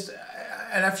 and they're just,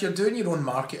 and if you're doing your own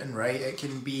marketing right, it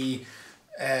can be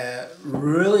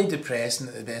really depressing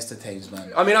at the best of times,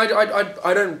 man. I mean,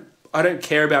 I don't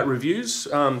care about reviews.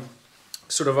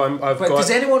 Does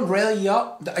anyone rail you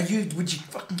up? Would you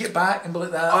fucking get back and be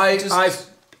like that? I've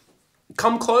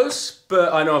come close,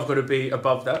 but I know I've got to be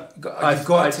above that. You've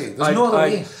got to. There's no other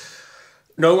way.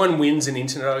 No one wins an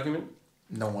internet argument.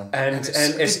 No one. And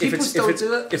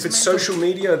if it's social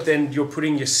media, then you're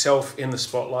putting yourself in the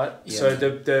spotlight. Yeah. So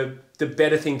the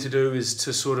better thing to do is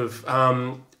to sort of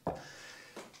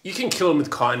you can kill them with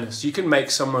kindness. You can make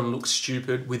someone look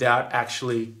stupid without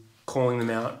actually calling them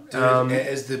out. It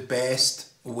is the best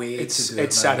way to do it.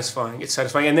 It's satisfying. It's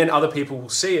satisfying, and then other people will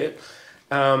see it,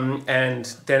 and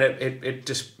then it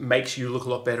just makes you look a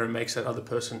lot better and makes that other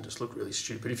person just look really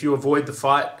stupid. If you avoid the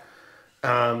fight,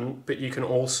 but you can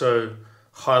also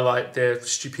highlight their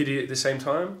stupidity at the same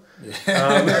time, which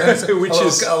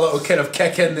is a little kind of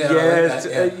kick in there.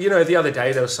 Yeah, the other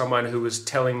day there was someone who was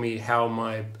telling me how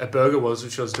a burger was,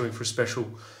 which I was doing for a special.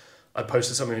 I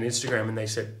posted something on Instagram, and they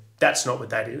said, that's not what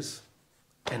that is.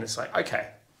 And it's like, okay.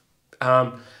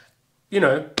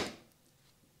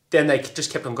 Then they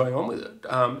just kept on going on with it.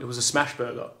 It was a smash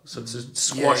burger. So it's a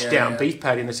squashed down beef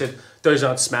patty. And they said, those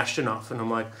aren't smashed enough. And I'm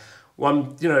like,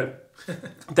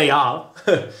 they are.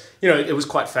 It was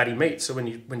quite fatty meat. So when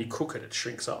you cook it, it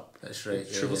shrinks up. That's right.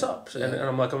 It shrivels up. Yeah. And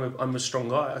I'm like, I'm a strong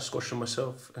guy. I squashed them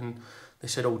myself. And they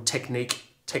said, technique.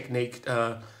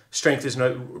 Strength is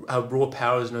no, raw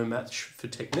power is no match for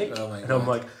technique. Oh my God. And I'm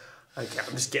like, okay,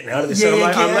 I'm just getting out of this.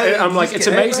 I'm like, it's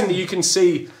amazing that you can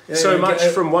see so much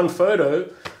from one photo.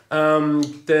 More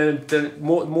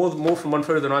from one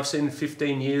photo than I've seen in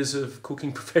 15 years of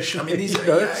cooking professionally. I mean,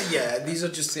 these are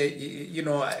just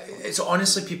it's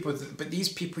honestly people, but these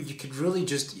people you could really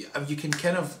just you can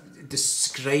kind of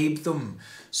describe them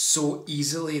so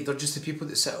easily. They're just the people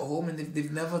that sit at home and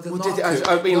they're not a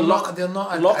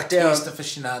taste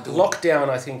aficionado. Lockdown,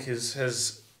 I think,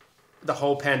 has the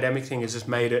whole pandemic thing has just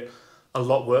made it a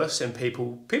lot worse, and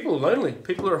people are lonely.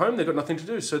 People are at home, they've got nothing to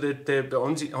do, so they're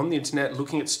on the internet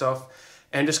looking at stuff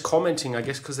and just commenting, I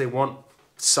guess, because they want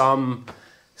some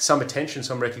attention,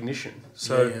 some recognition.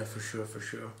 So yeah, for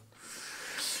sure.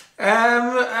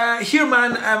 Here,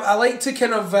 man, I like to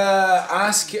kind of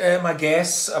ask my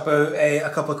guests about a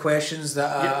couple of questions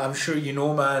that I'm sure you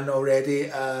know, man, already.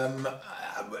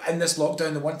 In this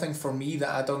lockdown, the one thing for me that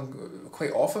I done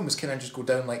quite often was kind of just go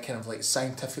down like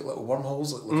scientific little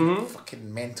wormholes, like looking at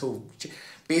fucking mental.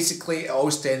 Basically, it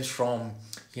all stems from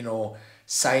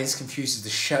science confuses the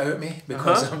shit out of me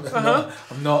because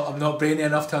I'm not brainy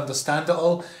enough to understand it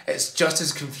all. It's just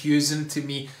as confusing to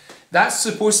me.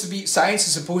 Science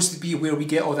is supposed to be where we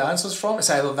get all the answers from. It's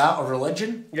either that or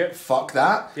religion. Yep. Fuck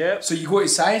that. Yep. So you go to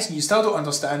science and you still don't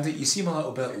understand it. You seem a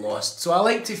little bit lost. So I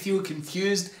like to feel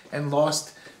confused and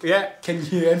lost. Yeah. Can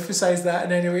you emphasise that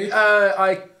in any way?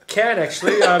 I Can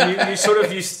actually.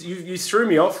 You threw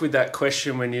me off with that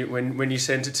question when you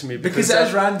sent it to me because it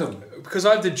is random. Because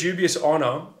I have the dubious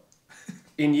honour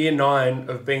in year 9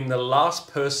 of being the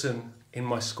last person in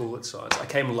my school at science. I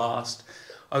came last.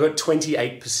 I got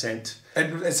 28%.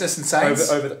 And is this in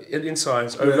science? In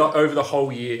science over the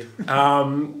whole year.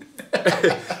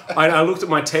 I looked at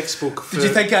my textbook. Did you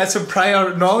think I had some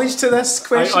prior knowledge to this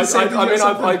question?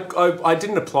 I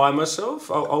didn't apply myself.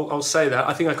 I'll say that.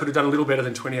 I think I could have done a little better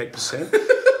than 28%.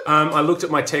 I looked at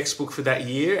my textbook for that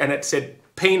year, and it said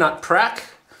peanut prac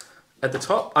at the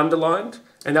top, underlined.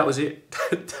 And that was it.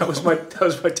 that was my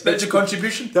textbook. That's your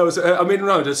contribution? That was.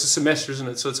 No, that's a semester, isn't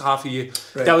it? So it's half a year.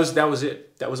 Right. That was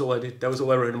it. That was all I did. That was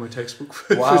all I wrote in my textbook.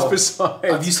 Wow. For science.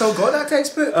 Have you still got that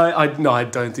textbook? No, I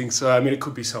don't think so. I mean, it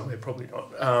could be somewhere, probably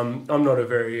not. I'm not a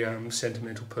very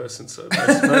sentimental person, so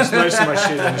most of my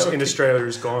shit in Australia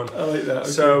is gone. I like that.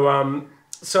 Okay.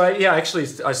 So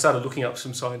I started looking up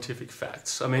some scientific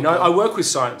facts. I mean, I work with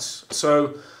science,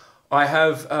 so I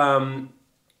have I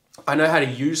know how to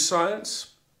use science,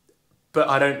 but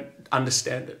I don't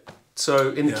understand it.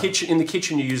 So in the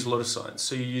kitchen, you use a lot of science.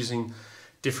 So you're using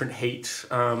different heat.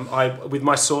 With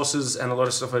my sauces and a lot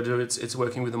of stuff I do, it's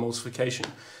working with emulsification,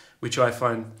 which I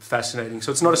find fascinating. So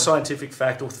it's not a scientific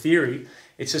fact or theory.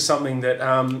 It's just something that.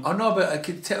 But I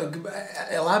could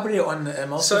elaborate on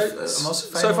emulsifying.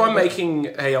 So if I'm making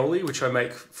aioli, which I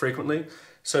make frequently,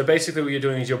 so basically what you're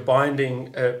doing is you're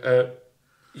binding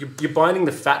you're binding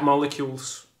the fat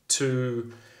molecules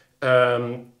to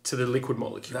the liquid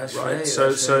molecule. That's right.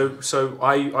 So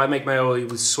I make my aioli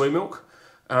with soy milk.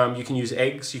 You can use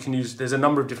eggs. There's a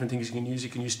number of different things you can use. You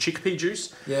can use chickpea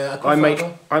juice. Yeah, I make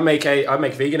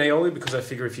vegan aioli because I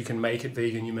figure if you can make it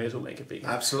vegan, you may as well make it vegan.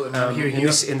 Absolutely.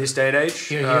 In this day and age,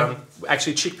 here.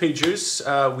 Actually, chickpea juice.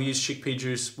 We use chickpea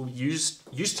juice. We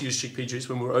used to use chickpea juice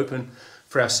when we were open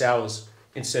for our sours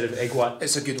instead of egg white.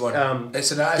 It's a good one.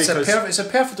 It's a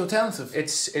perfect alternative.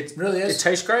 It really is. It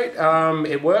tastes great.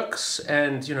 It works,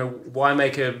 and why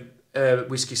make a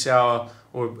whiskey sour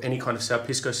or any kind of sour,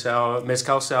 pisco sour,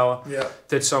 mezcal sour,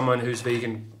 that someone who's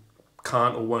vegan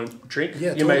can't or won't drink.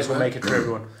 Yeah, you may as well make it for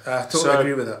everyone. Totally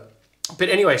agree with that. But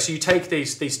anyway, so you take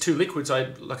these two liquids,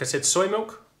 like I said, soy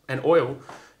milk and oil,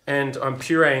 and I'm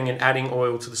pureeing and adding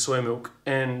oil to the soy milk,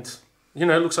 and it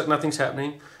looks like nothing's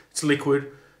happening. It's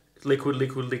liquid,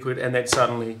 and then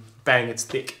suddenly, bang, it's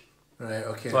thick. Right,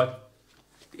 okay. But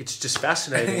it's just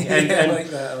fascinating. I like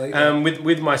that.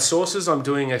 With my sauces, I'm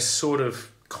doing a sort of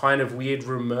kind of weird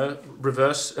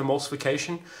reverse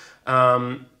emulsification.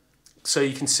 So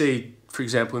you can see, for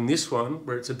example, in this one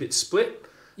where it's a bit split.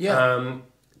 Yeah.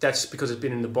 That's because it's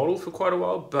been in the bottle for quite a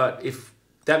while. But if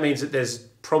that means that there's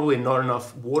probably not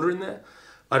enough water in there.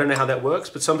 I don't know how that works,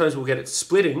 but sometimes we'll get it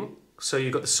splitting. So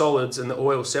you've got the solids and the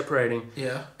oil separating.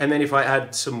 Yeah. And then if I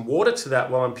add some water to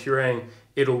that while I'm pureeing,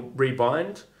 it'll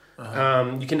rebind.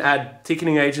 You can add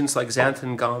thickening agents like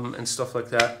xanthan gum and stuff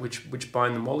like that, which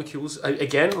bind the molecules.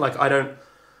 Again,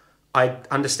 I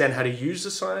understand how to use the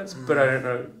science, but I don't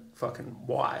know fucking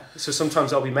why. So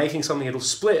sometimes I'll be making something, it'll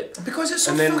split. Because it's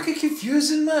so fucking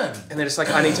confusing, man. And then it's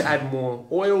like, I need to add more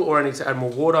oil or I need to add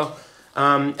more water.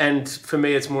 And for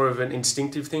me, it's more of an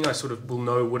instinctive thing. I sort of will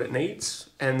know what it needs,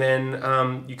 and then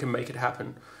you can make it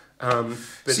happen. But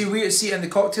see in the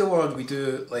cocktail world, we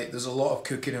do there's a lot of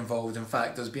cooking involved. In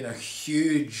fact, there's been a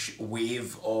huge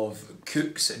wave of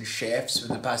cooks and chefs in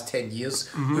the past 10 years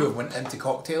who have went into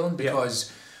cocktailing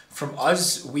because from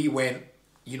us we went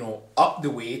up the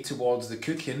way towards the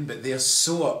cooking, but they're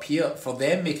so up here. For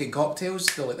them making cocktails,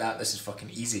 they're like that. This is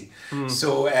fucking easy.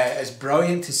 So it's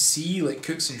brilliant to see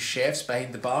cooks and chefs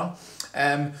behind the bar.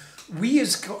 We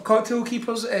as cocktail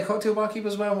barkeepers,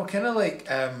 well, we're kind of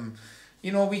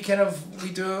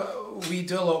we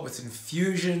do a lot with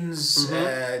infusions,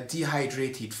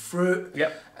 dehydrated fruit.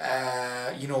 Yep.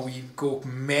 We go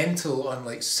mental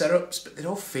on syrups, but they're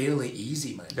all fairly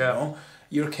easy, man. Yeah.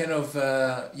 You're kind of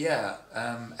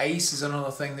ice is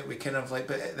another thing that we kind of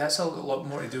but that's a lot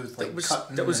more to do with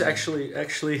cutting. That was actually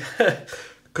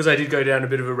because I did go down a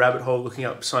bit of a rabbit hole looking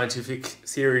up scientific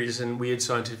theories and weird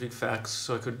scientific facts,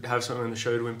 so I could have something on the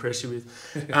show to impress you with.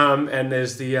 And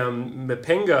there's the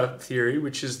Mapenga theory,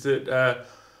 which is that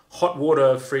hot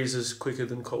water freezes quicker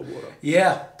than cold water.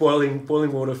 Yeah. Boiling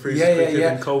water freezes quicker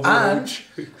than cold water.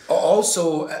 And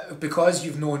also, because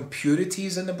you've no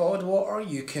impurities in the boiled water,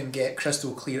 you can get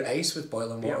crystal clear ice with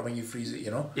boiling water when you freeze it,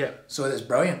 Yeah. So it's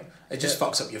brilliant. It just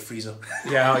fucks up your freezer.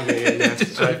 Yeah.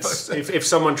 If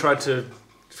someone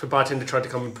if a bartender tried to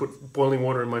come and put boiling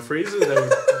water in my freezer, they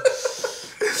would...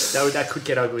 that could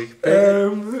get ugly.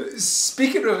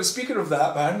 Speaking of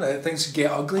that, man, things could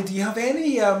get ugly. Do you have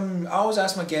any? I always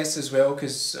ask my guests as well,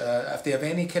 because if they have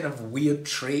any kind of weird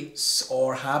traits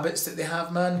or habits that they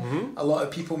have, man. A lot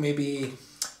of people maybe,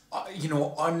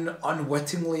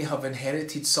 unwittingly have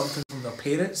inherited something from their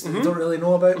parents that they don't really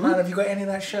know about. Man, have you got any of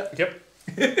that shit? Yep.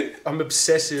 I'm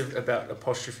obsessive about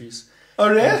apostrophes. Oh,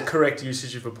 really? And correct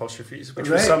usage of apostrophes, which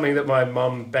was something that my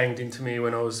mum banged into me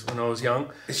when I was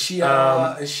young. Is she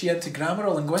into grammar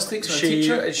or linguistics or a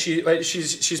teacher?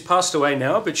 She's passed away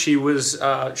now, but she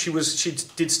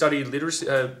did study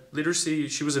literacy.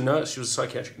 She was a nurse. She was a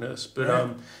psychiatric nurse,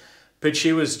 but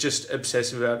she was just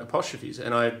obsessive about apostrophes,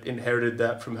 and I inherited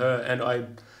that from her, and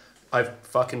I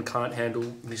fucking can't handle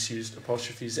misused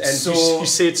apostrophes. And you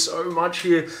see it so much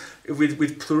here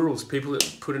with plurals. People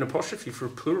that put an apostrophe for a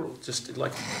plural. Just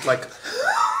like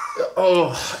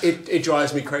it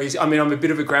drives me crazy. I mean, I'm a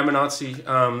bit of a grammar Nazi.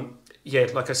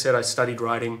 Like I said, I studied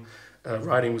writing.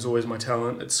 Writing was always my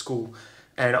talent at school.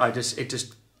 And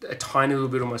a tiny little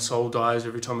bit of my soul dies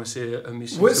every time I see a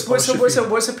misused apostrophe.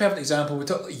 What's a perfect example?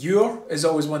 Your is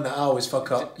always one that I always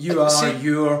fuck up. Your.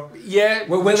 Yeah,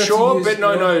 sure, but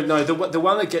no. The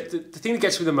one the thing that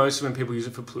gets me the most is when people use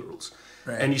it for plurals.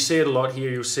 Right. And you see it a lot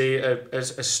here. You'll see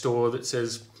a store that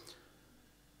says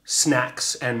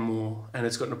snacks and more, and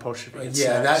it's got an apostrophe.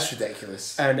 Yeah, that's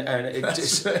ridiculous. And it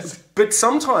just, but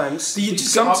sometimes do you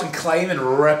just come up and climb and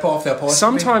rip off the apostrophe?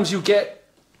 Sometimes you get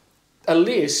a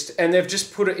list and they've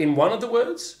just put it in one of the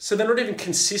words, so they're not even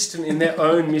consistent in their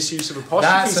own misuse of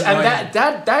apostrophes. And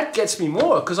that gets me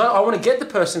more, because I want to get the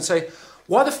person and say,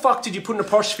 why the fuck did you put an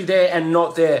apostrophe there and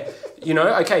not there?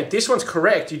 Okay, this one's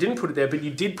correct, you didn't put it there, but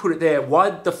you did put it there. Why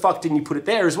the fuck didn't you put it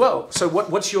there as well? So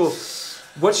what's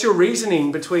your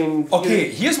reasoning between...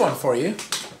 Okay, here's one for you.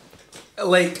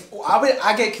 Like,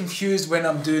 I get confused when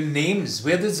I'm doing names.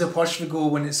 Where does the apostrophe go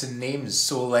when it's in names?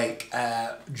 So like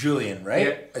Julian, right?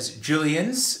 Yeah. Is it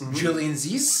Julian's,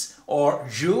 Julian's, or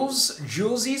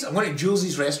Jules's? I'm going to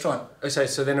Jules's restaurant. Okay,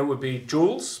 so then it would be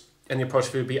Jules, and the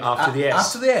apostrophe would be after the S.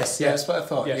 After the S, yeah, that's what I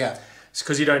thought, yeah. It's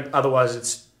because you don't, otherwise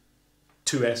it's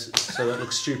two S's, so that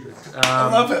looks stupid.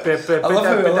 I love it.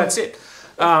 But that's it.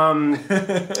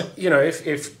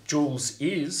 If Jules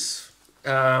is...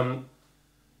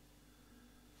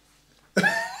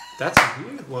 that's a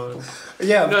weird one.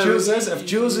 Yeah, if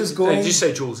Jules is going... Did you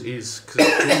say Jules is?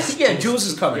 Yeah, Jules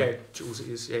is coming. Yeah, Jules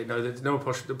is. Yeah, no, there's no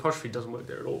apostrophe. The apostrophe doesn't work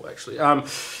there at all, actually.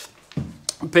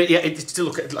 But yeah, it's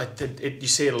still you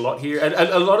see it a lot here. And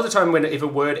a lot of the time, if a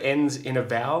word ends in a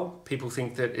vowel, people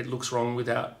think that it looks wrong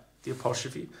without the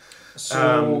apostrophe.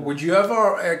 So, would you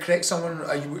ever correct someone?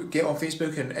 You get on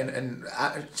Facebook and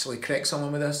actually correct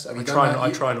someone with this? I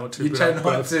try not to. You try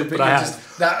not to, but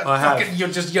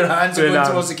your hands are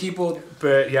going towards the keyboard.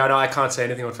 But yeah, no, I can't say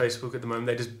anything on Facebook at the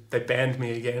moment. They banned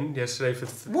me again yesterday for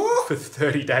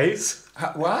 30 days.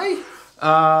 Why?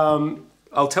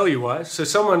 I'll tell you why. So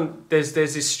there's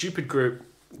this stupid group,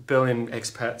 Berlin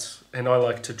expats, and I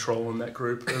like to troll on that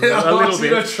group a little bit.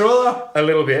 You're a troller? A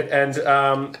little bit,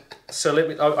 and so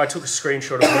I took a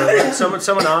screenshot of it.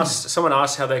 Someone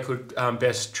asked how they could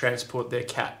best transport their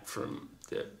cat from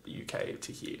the UK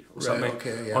to here or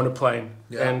something on a plane,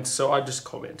 and so I just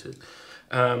commented.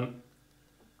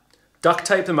 Duct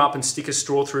tape them up and stick a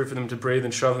straw through for them to breathe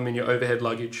and shove them in your overhead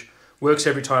luggage. Works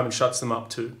every time and shuts them up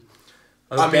too.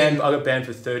 I got banned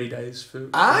for 30 days.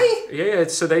 Yeah,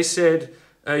 so they said,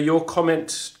 your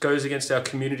comment goes against our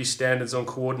community standards on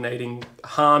coordinating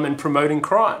harm and promoting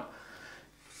crime.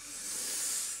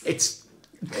 It's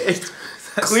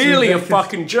clearly a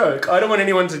fucking joke. I don't want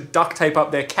anyone to duct tape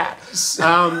up their cat.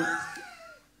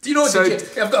 Do you know what?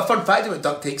 I've got a fun fact about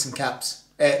duct tapes and caps.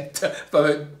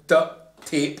 About duct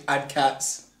tape and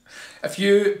cats. If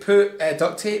you put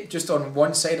duct tape just on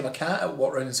one side of a cat, it'll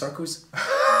walk around in circles.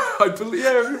 I believe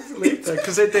that,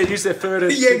 because they use their fur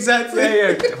to... Yeah, exactly.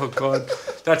 Yeah. Oh, God.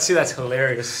 That's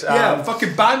hilarious. Yeah,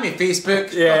 fucking ban me,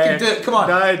 Facebook. Yeah. Fucking do it, come on.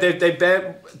 No, they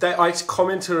banned... I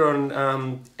commented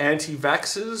on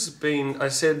anti-vaxxers I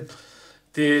said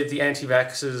the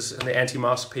anti-vaxxers and the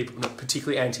anti-mask people, not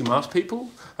particularly anti-mask people,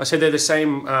 I said they're the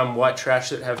same white trash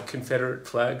that have Confederate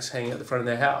flags hanging at the front of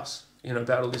their house,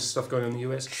 about all this stuff going on in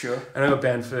the US. Sure. And I got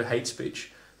banned for hate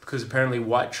speech, because apparently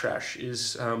white trash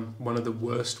is one of the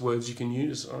worst words you can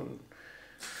use on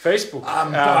Facebook.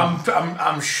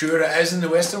 I'm sure it is in the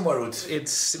Western world.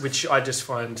 Which I just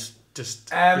find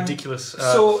ridiculous.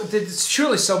 So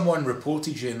surely someone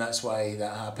reported you, and that's why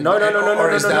that happened. No.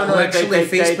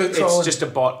 Facebook trolling? It's just a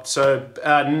bot. So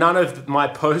none of my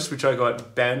posts, which I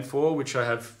got banned for, which I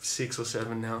have 6 or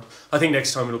 7 now. I think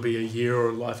next time it'll be a year or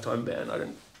a lifetime ban. I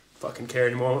don't fucking care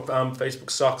anymore. Facebook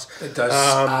sucks. It does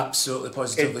absolutely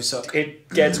positively suck. It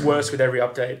gets worse with every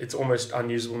update. It's almost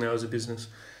unusable now as a business.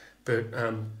 But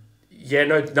yeah,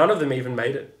 no, none of them even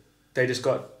made it. They just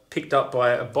got picked up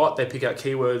by a bot. They pick out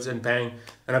keywords and bang.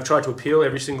 And I've tried to appeal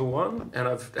every single one.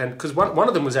 And because one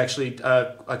of them was actually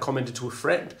I commented to a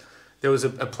friend. There was a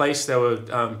place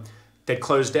they'd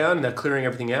closed down and they're clearing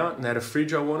everything out and they had a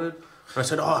fridge I wanted. And I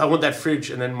said, oh, I want that fridge.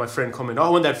 And then my friend commented, oh, I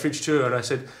want that fridge too. And I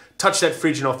said, touch that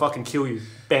fridge and I'll fucking kill you.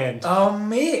 Banned. Oh,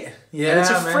 mate. Yeah, and it's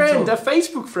a friend, a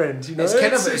Facebook friend. You know,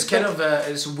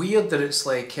 it's weird that it's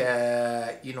like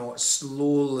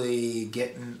slowly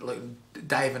getting like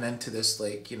diving into this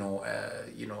the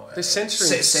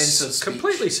censoring, censored speech,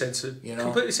 completely censored. You know,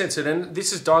 completely censored. And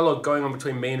this is dialogue going on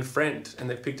between me and a friend, and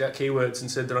they've picked out keywords and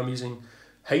said that I'm using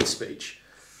hate speech.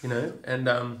 You know, and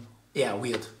yeah,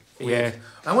 weird. Yeah,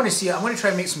 I want to try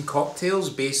and make some cocktails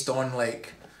based on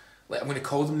like I'm going to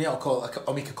call them now.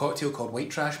 I'll make a cocktail called White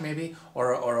Trash maybe,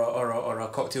 or a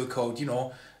cocktail called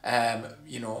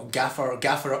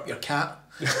Gaffer Up Your Cat,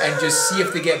 and just see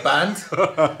if they get banned.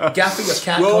 Gaffer Your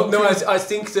Cat. Well, cocktail. no, I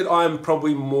think that I'm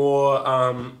probably more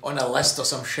on a list or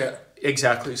some shit.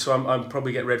 Exactly. So I'm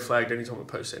probably get red flagged anytime I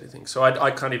post anything. So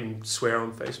I can't even swear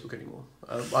on Facebook anymore.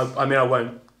 I mean I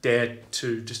won't dare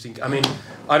to just think. I mean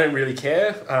I don't really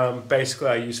care. Basically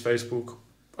I use Facebook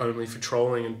only for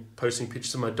trolling and posting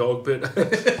pictures of my dog, but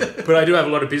but I do have a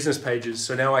lot of business pages,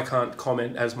 so now I can't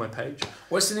comment as my page.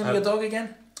 What's the name of your dog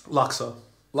again? Luxa.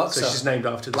 Luxa. So she's named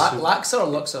after the soup. Laxa or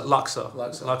Luxa? Luxa.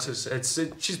 Luxa. Luxa.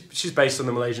 She's based on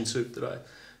the Malaysian soup that I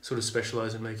sort of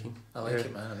specialise in making. I like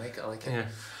it, man. I like it.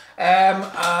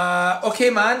 Yeah. Okay,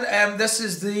 man. This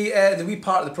is the wee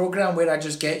part of the program where I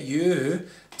just get you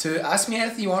to ask me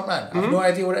anything you want, man. I have no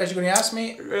idea what it is you're going to ask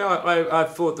me. Yeah, I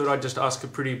thought that I'd just ask a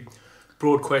pretty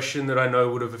broad question that I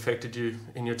know would have affected you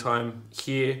in your time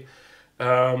here,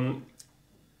 and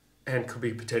could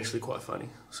be potentially quite funny.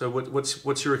 So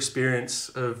what's your experience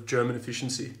of German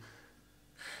efficiency?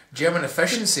 German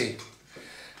efficiency?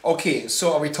 Okay,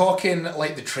 so are we talking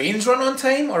like the trains run on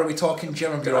time, or are we talking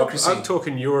German bureaucracy? I'm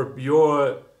talking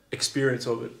your experience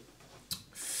of it.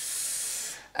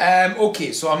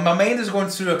 Okay, so my mind is going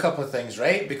through a couple of things,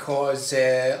 right? Because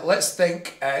let's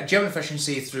think German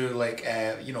efficiency through like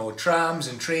trams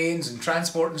and trains and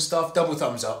transport and stuff. Double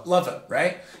thumbs up, love it,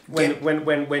 right?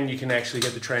 When you can actually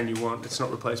get the train you want, it's not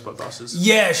replaced by buses.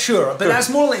 Yeah, sure, but that's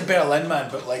more like Berlin,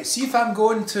 man. But like, see if I'm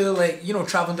going to like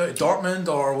traveling down to Dortmund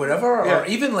or wherever, or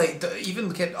even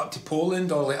get up to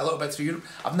Poland or like a little bit through Europe,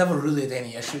 I've never really had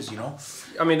any issues,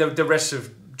 I mean, the rest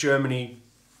of Germany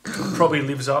probably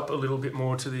lives up a little bit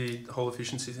more to the whole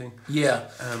efficiency thing. Yeah.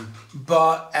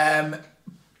 But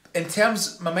in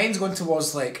terms, my mind's going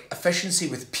towards like efficiency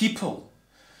with people.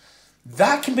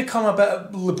 That can become a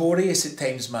bit laborious at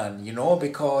times, man,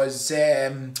 because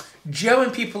German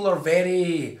people are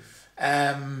very,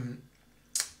 they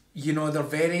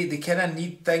kind of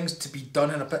need things to be done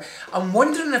in a bit. I'm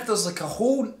wondering if there's like a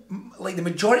whole, like the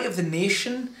majority of the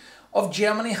nation of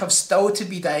Germany have still to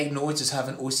be diagnosed as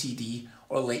having OCD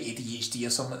or like ADHD or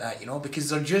something like that, because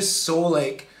they're just so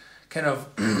like kind of,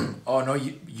 oh no,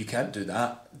 you can't do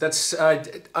that. That's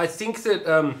I think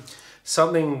that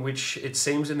something which it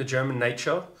seems in the German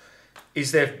nature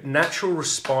is their natural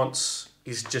response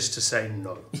is just to say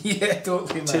no. Yeah,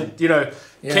 totally, man.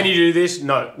 Can you do this?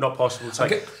 No, not possible. It's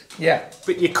like,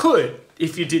 but you could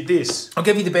if you did this. I'll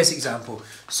give you the best example.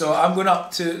 So I'm going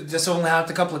up to, this only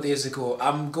happened a couple of days ago,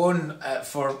 I'm going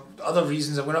for other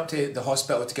reasons, I'm going up to the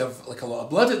hospital to give like a lot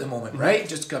of blood at the moment, right?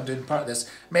 Just because I'm doing part of this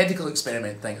medical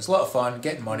experiment thing. It's a lot of fun,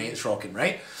 getting money, it's rocking,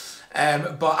 right?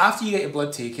 But after you get your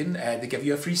blood taken, they give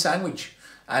you a free sandwich.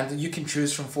 And you can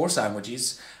choose from 4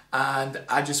 sandwiches. And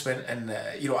I just went and,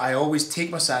 I always take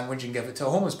my sandwich and give it to a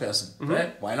homeless person,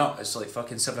 right? Why not? It's like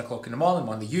fucking 7 o'clock in the morning, I'm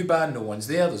on the U-Bahn, no one's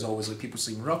there, there's always like people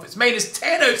sleeping rough. It's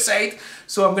 -10 outside,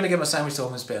 so I'm going to give my sandwich to a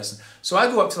homeless person. So I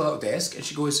go up to the little desk and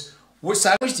she goes, what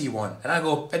sandwich do you want? And I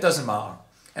go, it doesn't matter.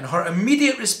 And her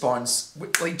immediate response,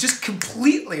 like just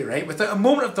completely, right, without a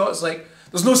moment of thought, is like,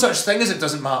 there's no such thing as it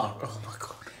doesn't matter. Oh my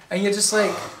God. And you're just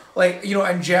like,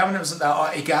 in German it was like that, oh,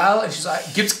 egal, and she's like,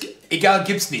 egal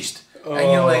gibt's nicht.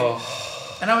 And you're like,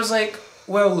 and I was like,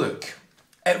 well, look,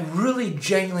 it really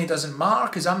genuinely doesn't matter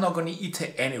because I'm not going to eat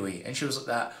it anyway. And she was like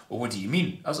that, well, what do you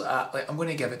mean? I was like, I'm going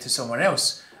to give it to someone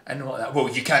else. And I'm like that, well,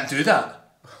 you can't do that.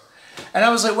 And I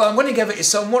was like, well, I'm going to give it to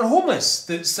someone homeless.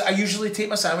 I usually take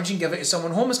my sandwich and give it to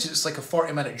someone homeless because it's like a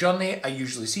 40-minute journey. I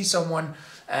usually see someone,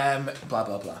 blah,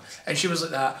 blah, blah. And she was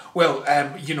like that, well,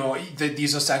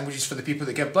 these are sandwiches for the people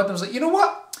that give blood. And I was like, you know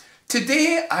what?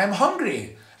 Today I'm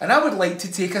hungry and I would like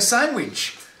to take a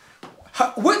sandwich.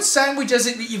 what sandwich is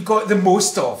it that you've got the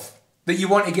most of, that you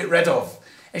want to get rid of?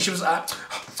 And she was like,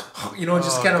 you know,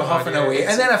 just kind of huffing away.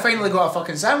 And then I finally got a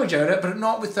fucking sandwich out of it, but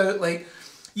not without, like,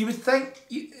 you would think,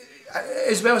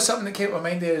 as well, something that came to my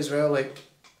mind there as well, like,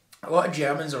 a lot of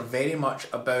Germans are very much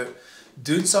about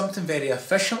doing something very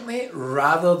efficiently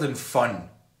rather than fun,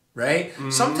 right?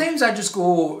 Sometimes I just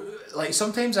go, like,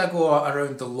 sometimes I go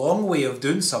around the long way of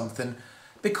doing something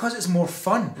because it's more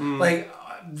fun. Like,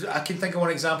 I can think of one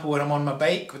example where I'm on my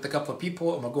bike with a couple of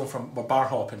people and we're bar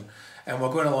hopping. And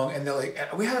we're going along, and they're like,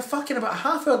 we had a fucking about a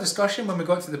half-hour discussion when we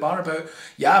got to the bar about,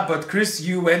 yeah, but Chris,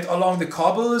 you went along the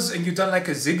cobbles and you done like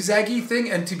a zigzaggy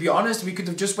thing, and to be honest, we could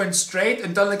have just went straight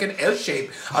and done like an L shape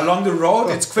along the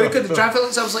road. It's quicker, the traffic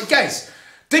lights. I was like, guys,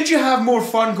 did you have more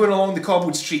fun going along the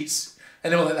cobbled streets?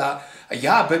 And they were like that.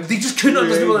 Yeah, but they just couldn't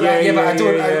understand that. Yeah, but I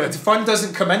don't. Fun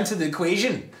doesn't come into the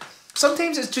equation.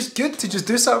 Sometimes it's just good to just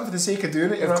do something for the sake of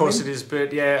doing it. Of course it is,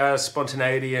 but yeah,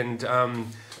 spontaneity and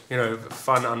you know,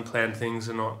 fun, unplanned things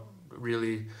are not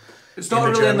really. It's not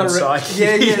really in the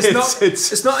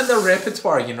it's not in the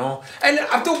repertoire, you know. And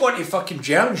I don't want to fucking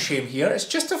German shame here. It's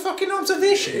just a fucking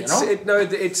observation,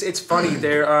 it's funny.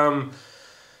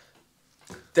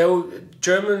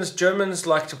 Germans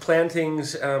like to plan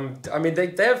things. I mean,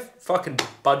 they have fucking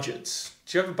budgets.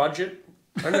 Do you have a budget?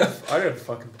 I don't have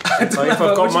fucking. If I've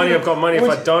got money, I've got money. If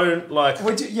I don't, like,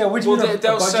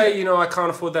 they'll say, you know, I can't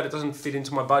afford that. It doesn't fit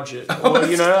into my budget. Or,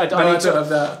 you know,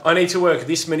 I need to work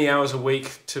this many hours a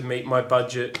week to meet my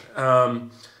budget.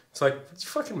 It's like, what do you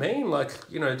fucking mean? Like,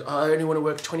 you know, I only want to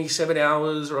work 27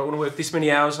 hours, or I want to work this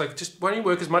many hours. Like, just why don't you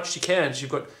work as much as you can? So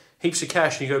you've got heaps of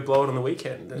cash and you go blow it on the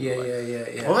weekend. And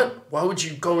yeah. What? Why would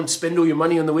you go and spend all your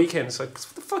money on the weekend? It's like,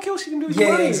 what the fuck else you can do with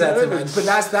your money? Yeah, exactly, man. But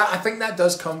I think that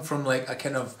does come from like a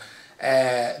kind of,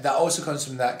 that also comes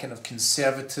from that kind of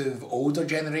conservative older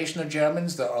generation of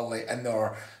Germans that are like in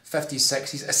their 50s,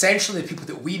 60s. Essentially, people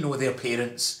that we know, their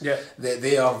parents. Yeah.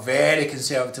 They are very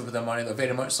conservative with their money. They're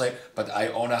very much like, but I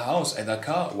own a house and a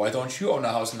car. Why don't you own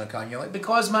a house and a car? And you're like,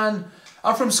 because, man,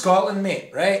 I'm from Scotland,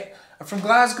 mate, right? I'm from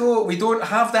Glasgow. We don't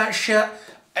have that shit.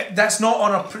 That's not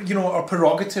on our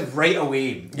prerogative right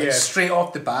away, like straight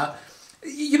off the bat.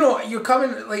 You know, you're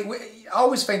coming, like, I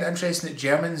always find it interesting that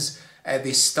Germans,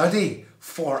 they study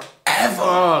forever.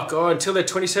 Oh, God, until they're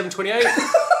 27, 28.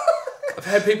 I've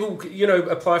had people, you know,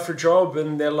 apply for a job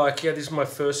and they're like, yeah, this is my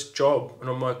first job.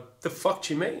 And I'm like, the fuck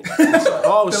do you mean? Like,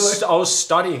 oh, I was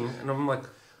studying. And I'm like,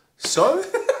 so?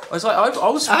 I was like,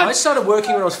 I started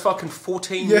working when I was fucking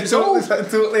 14 years old.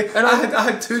 Totally. And I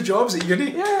had 2 jobs at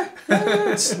uni. Yeah,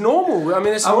 it's normal. I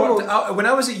mean, it's normal. When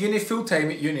I was at uni,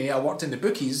 full-time at uni, I worked in the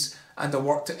bookies and I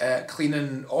worked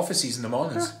cleaning offices in the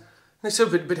mornings. They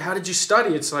said, but how did you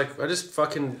study? It's like, I just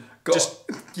fucking just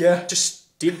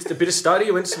did a bit of study,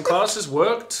 went to some classes,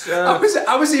 worked. I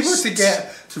was able to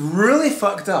get really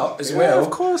fucked up as well.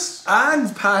 Of course.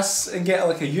 And pass and get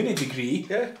like a uni degree.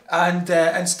 Yeah.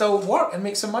 And still work and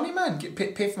make some money, man.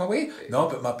 Pay for my way. No,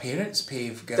 but my parents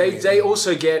pay for getting They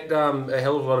also get a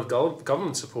hell of a lot of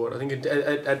government support. I think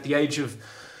at the age of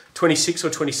 26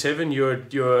 or 27,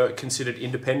 you're considered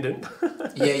independent.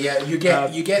 Yeah. You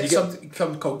get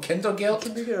something called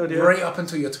Kindergeld, right up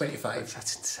until you're 25.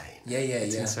 That's insane. Yeah.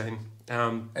 That's insane.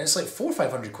 And it's like 400 or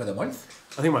 500 quid a month.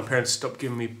 I think my parents stopped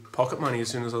giving me pocket money as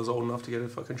soon as I was old enough to get a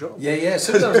fucking job. Yeah. As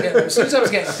soon as I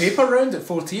was getting a paper round at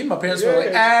 14, my parents were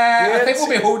like, I think we'll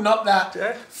be holding up that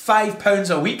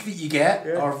 £5 a week that you get,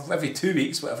 or every 2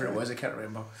 weeks, whatever it was, I can't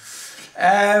remember.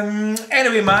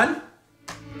 Anyway, man,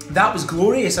 that was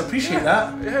glorious. I appreciate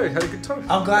that. Yeah, we had a good time.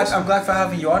 I'm glad for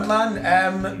having you on,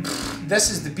 man. This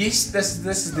is the beast. This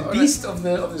is the beast of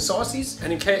the sauces.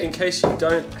 And in case you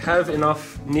don't have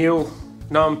enough Neil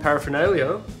Numb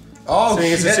paraphernalia. Oh,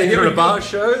 seeing you're on a bar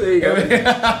show. There you go.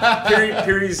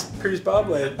 Piri's bar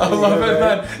blade. I love it,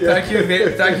 man. Yeah.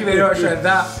 Thank you very much for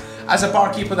that. As a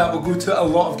barkeeper, that will go to a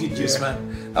lot of good use,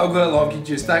 man. That will go to a lot of good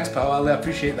use. Thanks, pal. I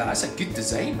appreciate that. That's a good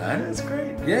design, man. That's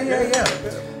great. Yeah.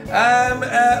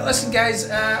 Listen, guys,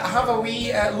 have a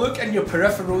wee look in your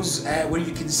peripherals where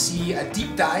you can see a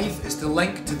deep dive. It's the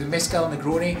link to the Mezcal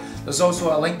Negroni. There's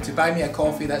also a link to Buy Me a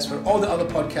Coffee. That's where all the other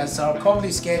podcasts are.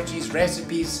 Comedy sketches,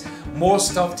 recipes, more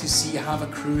stuff to see. Have a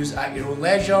cruise at your own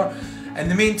leisure. In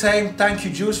the meantime, thank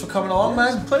you, Jules, for coming along,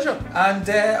 man. It's a pleasure. And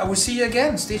I will see you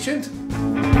again. Stay tuned.